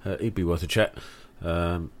he'd be worth a chat.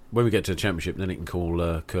 When we get to the Championship, then he can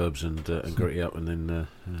call Curbs and Gritty up, and then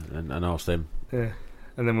and ask them. Yeah.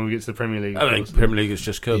 And then when we get to the Premier League, I think Premier League is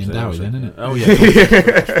just Curbs. Dowie, then, isn't it? Oh yeah.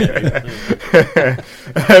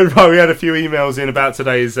 Right, we had a few emails in about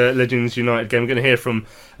today's Legends United game. We're going to hear from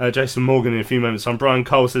Jason Morgan in a few moments. Brian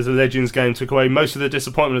Cole says the Legends game took away most of the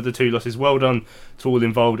disappointment of the 2 losses. Well done to all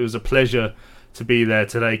involved. It was a pleasure to be there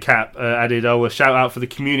today. Cap added, a shout out for the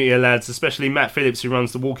community lads, especially Matt Phillips, who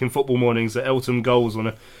runs the Walking Football Mornings at Eltham Goals on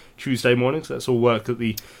a Tuesday morning. So that's all work that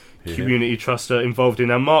the Community Trust are involved in.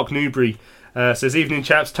 Now, Mark Newbury says, evening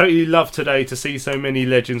chaps, totally loved today to see so many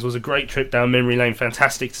legends. Was a great trip down memory lane.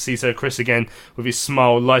 Fantastic to see Sir Chris again with his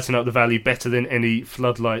smile lighting up the valley better than any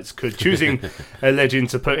floodlights could. Choosing a legend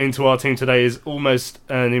to put into our team today is almost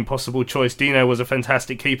an impossible choice. Dino was a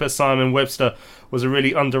fantastic keeper. Simon Webster was a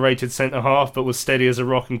really underrated centre half, but was steady as a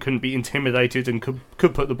rock and couldn't be intimidated and could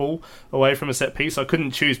put the ball away from a set piece. I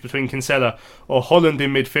couldn't choose between Kinsella or Holland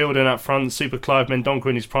in midfield, and up front Super Clive Mendonca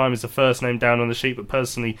in his prime is the first name down on the sheet, but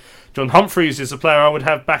personally John Humphreys is a player I would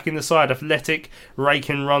have back in the side. Athletic,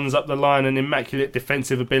 raking runs up the line and immaculate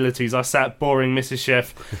defensive abilities. I sat boring Mrs.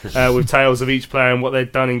 Chef with tales of each player and what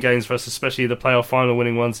they'd done in games for us, especially the playoff final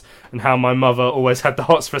winning ones, and how my mother always had the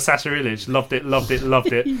hots for Sasha Illich. Loved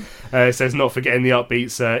it. It says not forgetting the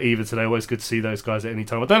upbeats either today. Always good to see those guys at any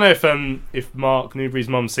time. I don't know if Mark Newbury's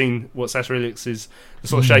mum's seen what Sasha Illich's the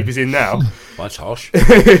sort of shape he's in now. That's harsh.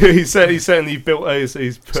 He's certainly built. He's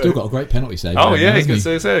still got a great penalty save. Oh yeah,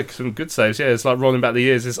 some good saves. Yeah, it's like rolling back the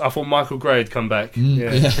years. I thought Michael Gray had come back.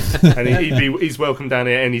 And he's welcome down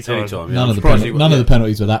here any time. None of the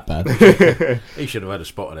penalties were that bad. He should have had a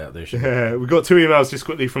spot out there. We've got 2 emails just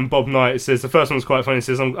quickly from Bob Knight. It says the first one's quite funny. It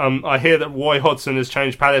says I hear that Roy Hodgson has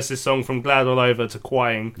changed Palace's song from Glad All Over to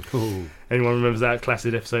Crying. Anyone remembers that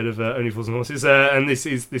classic episode of Only Fools and Horses? And this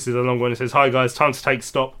is a long one. It says, hi guys, time to take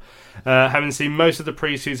stock. Having seen most of the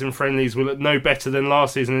pre-season friendlies, will look no better than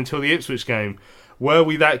last season until the Ipswich game. Were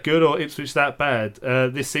we that good or Ipswich that bad?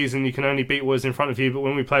 This season you can only beat what is in front of you, but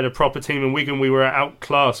when we played a proper team in Wigan we were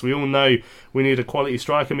outclassed. We all know we need a quality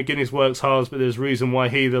striker. McGuinness works hard, but there's reason why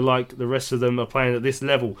he, like the rest of them, are playing at this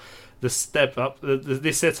level. The step up,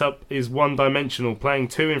 this setup is one-dimensional. Playing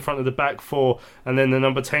 2 in front of the back 4, and then the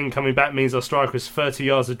number 10 coming back means our striker is 30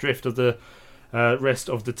 yards adrift of the rest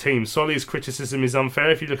of the team. Solly's criticism is unfair.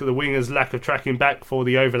 If you look at the wingers' lack of tracking back for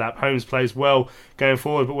the overlap, Holmes plays well going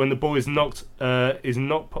forward, but when the ball is knocked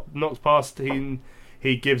past him,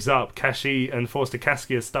 he gives up. Kashi and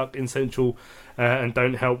Forster-Caskey are stuck in central and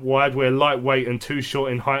don't help wide. We're lightweight and too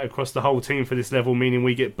short in height across the whole team for this level, meaning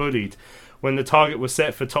we get bullied. When the target was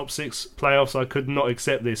set for top 6 playoffs, I could not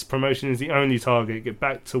accept this. Promotion is the only target. Get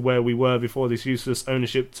back to where we were before this useless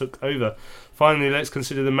ownership took over. Finally, let's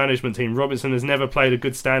consider the management team. Robinson has never played a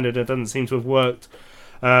good standard and doesn't seem to have worked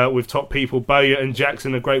with top people. Bowyer and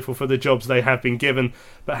Jackson are grateful for the jobs they have been given,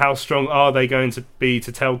 but how strong are they going to be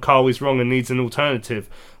to tell Carl is wrong and needs an alternative?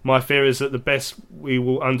 My fear is that the best we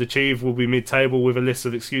will underachieve will be mid-table, with a list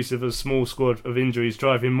of excuses of a small squad of injuries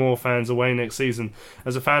driving more fans away next season.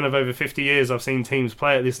 As a fan of over 50 years, I've seen teams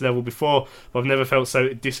play at this level before, but I've never felt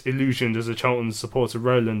so disillusioned as a Charlton supporter.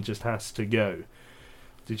 Roland just has to go.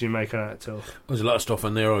 Did you make that, Till? There's a lot of stuff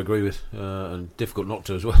in there I agree with, and difficult not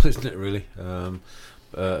to as well, isn't it, really?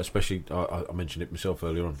 Especially, I mentioned it myself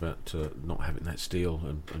earlier on about not having that steel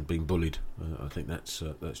and being bullied. I think that's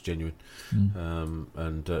genuine,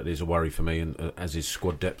 and it is a worry for me. And as is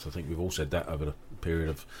squad depth, I think we've all said that over the period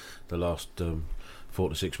of the last 4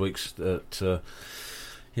 to 6 weeks. That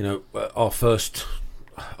our first,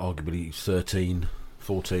 arguably 13,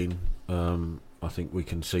 14. I think we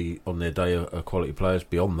can see on their day are quality players.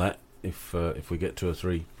 Beyond that, if we get 2 or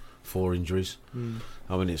 3, 4 injuries.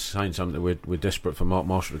 I mean, it's saying something that we're desperate for Mark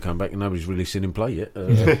Marshall to come back, and nobody's really seen him play yet.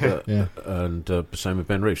 And same with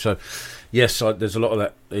Ben Reeves. So, yes, there's a lot of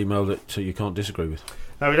that email that you can't disagree with.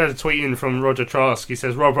 Now, we had a tweet in from Roger Trask. He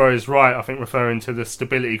says, Robbo is right, I think referring to the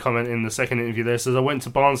stability comment in the second interview there. Says, I went to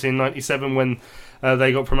Barnsley in 97 when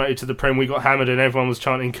they got promoted to the Prem. We got hammered and everyone was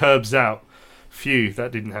chanting curbs out. Phew,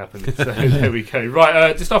 that didn't happen. So there we go.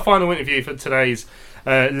 Right, just our final interview for today's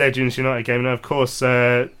Legends United game. Now, of course,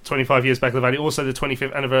 25 years back in the Valley, also the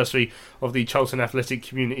 25th anniversary of the Charlton Athletic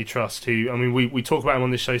Community Trust, who, I mean, we talk about them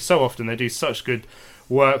on this show so often. They do such good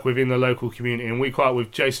work within the local community, and we caught up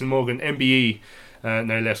with Jason Morgan, MBE,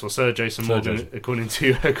 no less, or Sir Jason Morgan, according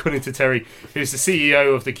to Terry, who's the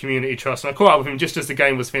CEO of the Community Trust. And I caught up with him just as the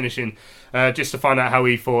game was finishing, just to find out how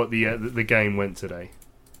he thought the game went today.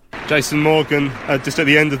 Jason Morgan, just at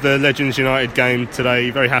the end of the Legends United game today,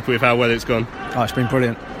 very happy with how well it's gone? Oh, it's been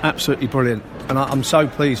brilliant, absolutely brilliant, and I'm so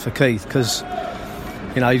pleased for Keith because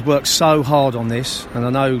he's worked so hard on this, and I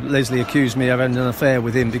know Leslie accused me of having an affair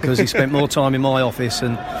with him because he spent more time in my office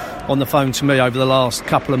and on the phone to me over the last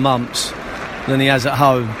couple of months than he has at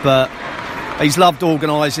home, but he's loved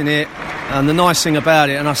organising it, and the nice thing about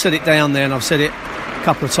it, and I said it down there and I've said it a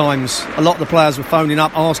couple of times, a lot of the players were phoning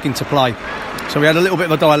up asking to play. So we had a little bit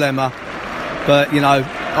of a dilemma, but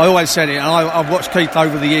I always said it, and I've watched Keith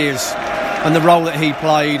over the years and the role that he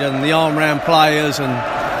played and the arm round players, and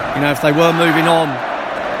if they were moving on,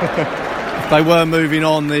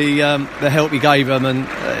 the help he gave them, and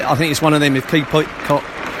I think it's one of them. If Keith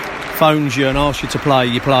phones you and asks you to play,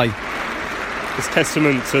 you play. It's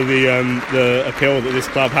testament to the appeal that this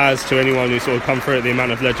club has to anyone who sort of come through it. The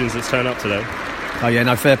amount of legends that's turned up today. Oh yeah,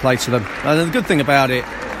 no, fair play to them. And the good thing about it,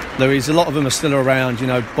 there is a lot of them are still around,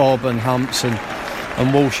 Bob and Humps and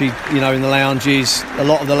Walshy, in the lounges. A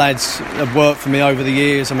lot of the lads have worked for me over the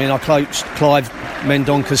years. I mean, I coached Clive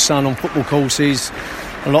Mendonca's son on football courses.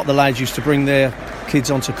 A lot of the lads used to bring their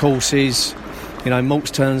kids onto courses.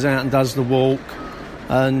 Maltz turns out and does the walk.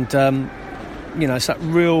 And, it's that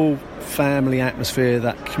real family atmosphere,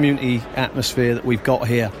 that community atmosphere that we've got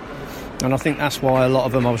here. And I think that's why a lot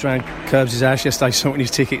of them, I was around Curbs' house yesterday sorting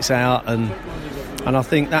his tickets out, and I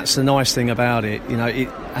think that's the nice thing about it. It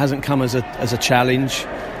hasn't come as a challenge.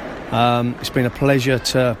 It's been a pleasure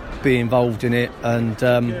to be involved in it, and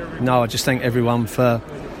I just thank everyone for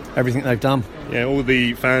everything they've done. Yeah, all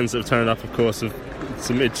the fans that have turned up, of course, have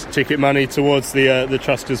submitted ticket money towards the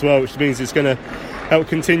trust as well, which means it's going to help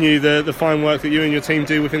continue the fine work that you and your team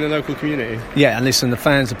do within the local community. Yeah, and listen, the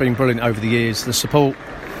fans have been brilliant over the years. The support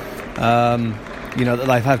that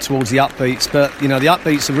they've had towards the Upbeats, but the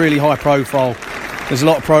Upbeats are really high profile. There's a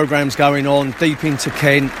lot of programmes going on deep into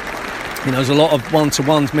Kent. There's a lot of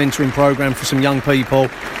one-to-ones mentoring programme for some young people,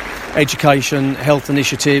 education, health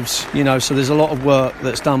initiatives, so there's a lot of work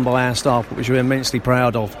that's done by our staff, which we're immensely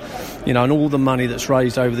proud of, and all the money that's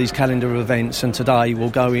raised over these calendar of events and today will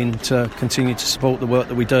go in to continue to support the work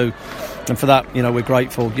that we do, and for that, we're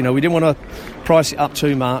grateful. We didn't want to price it up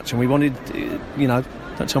too much, and we wanted,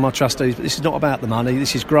 don't tell my trustees, but this is not about the money.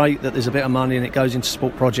 This is great that there's a bit of money and it goes into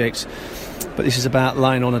support projects, but this is about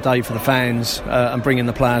laying on a day for the fans and bringing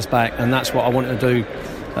the players back, and that's what I wanted to do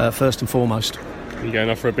first and foremost. You're going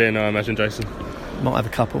off for a beer now, I imagine, Jason? Might have a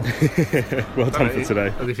couple. Well done for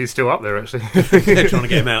today. As if he's still up there, actually. Trying to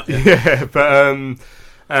get him out. Yeah, but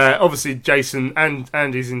obviously Jason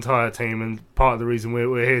and his entire team, and part of the reason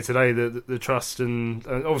we're here today, the trust, and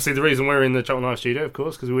obviously the reason we're in the Charlton Live studio, of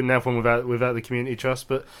course, because we wouldn't have one without the community trust.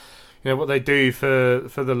 But what they do for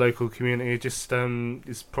the local community just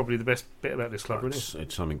is probably the best bit about this club. Really,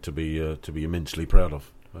 it's something to be immensely proud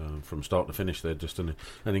of. From start to finish, they're just an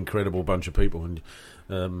incredible bunch of people,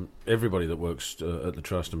 and everybody that works at the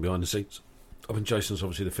trust and behind the scenes. I mean, Jason's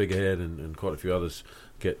obviously the figurehead, and quite a few others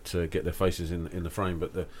get their faces in the frame.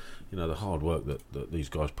 But the hard work that these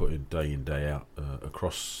guys put in day out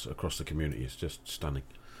across the community is just stunning.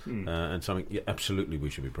 And something absolutely we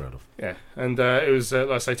should be proud of. Yeah, and it was, like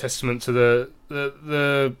I say, testament to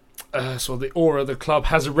the sort of the aura the club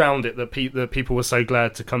has around it, that people were so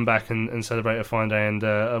glad to come back and celebrate a fine day. And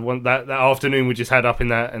that afternoon we just had up in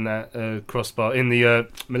that crossbar in the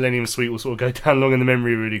Millennium Suite will sort of go down long in the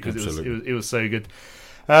memory, really, because it was so good.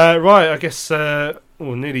 Right, I guess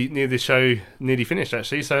nearly the show nearly finished,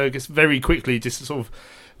 actually. So I guess very quickly, just to sort of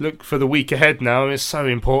look for the week ahead now. It's so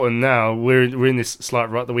important now. We're in this slight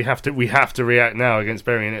rut that we have to react now against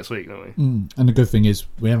Bury next week, don't we? And the good thing is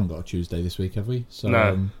we haven't got a Tuesday this week, have we? So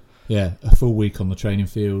no. A full week on the training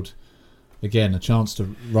field. Again, a chance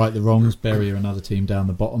to right the wrongs. Bury are another team down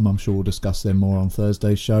the bottom. I'm sure we'll discuss them more on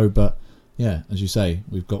Thursday's show. But yeah, as you say,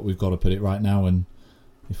 we've got to put it right now, and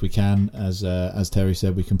if we can, as Terry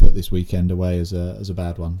said, we can put this weekend away as a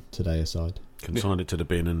bad one today aside. Consign it to the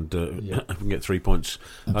bin, and we can get 3 points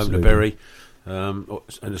Absolutely. over to Bury. And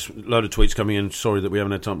there's a load of tweets coming in. Sorry that we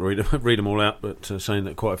haven't had time to read them all out, but saying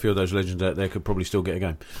that quite a few of those legends out there could probably still get a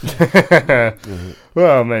game.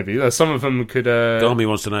 Well, maybe some of them could. Darmy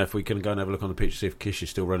wants to know if we can go and have a look on the pitch to see if Kish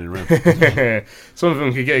is still running around. Some of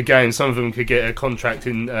them could get a game. Some of them could get a contract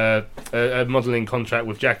in a modelling contract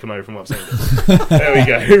with Giacomo from Upside. There we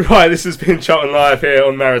go. Right, this has been Charlton Live here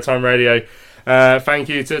on Maritime Radio. Thank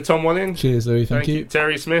you to Tom Walling. Cheers, Louis. Thank you.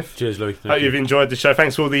 Terry Smith. Cheers, Louis. Hope you've enjoyed the show.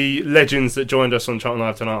 Thanks to all the legends that joined us on Charlton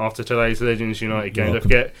Live tonight after today's Legends United game. Don't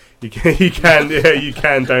forget, you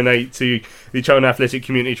can donate to the Charlton Athletic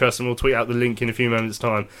Community Trust, and we'll tweet out the link in a few moments'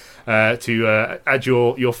 time to add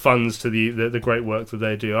your funds to the great work that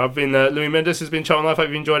they do. I've been Louis Mendes. Has been Charlton Live.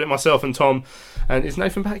 Hope you enjoyed it. Myself and Tom. And is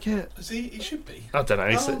Nathan back yet? He should be. I don't know.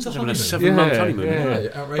 He's It's having a 7-month honeymoon.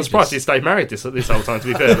 Yeah. I'm surprised he stayed married this whole time, to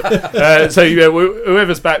be fair. But, so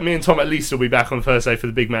whoever's back, me and Tom at least will be back on Thursday for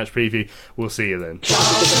the big match preview. We'll see you then.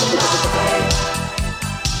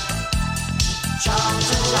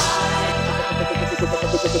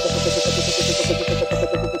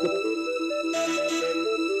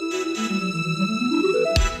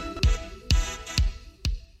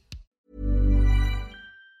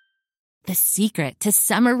 The secret to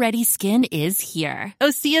summer-ready skin is here.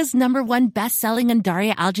 Osea's #1 best-selling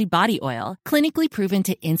Undaria Algae Body Oil, clinically proven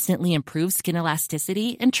to instantly improve skin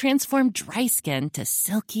elasticity and transform dry skin to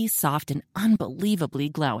silky, soft, and unbelievably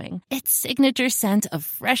glowing. Its signature scent of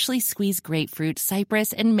freshly squeezed grapefruit,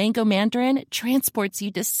 cypress, and mango mandarin transports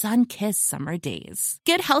you to sun-kissed summer days.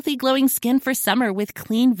 Get healthy, glowing skin for summer with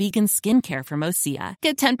clean, vegan skincare from Osea.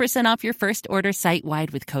 Get 10% off your first order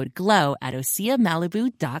site-wide with code GLOW at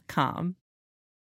OseaMalibu.com.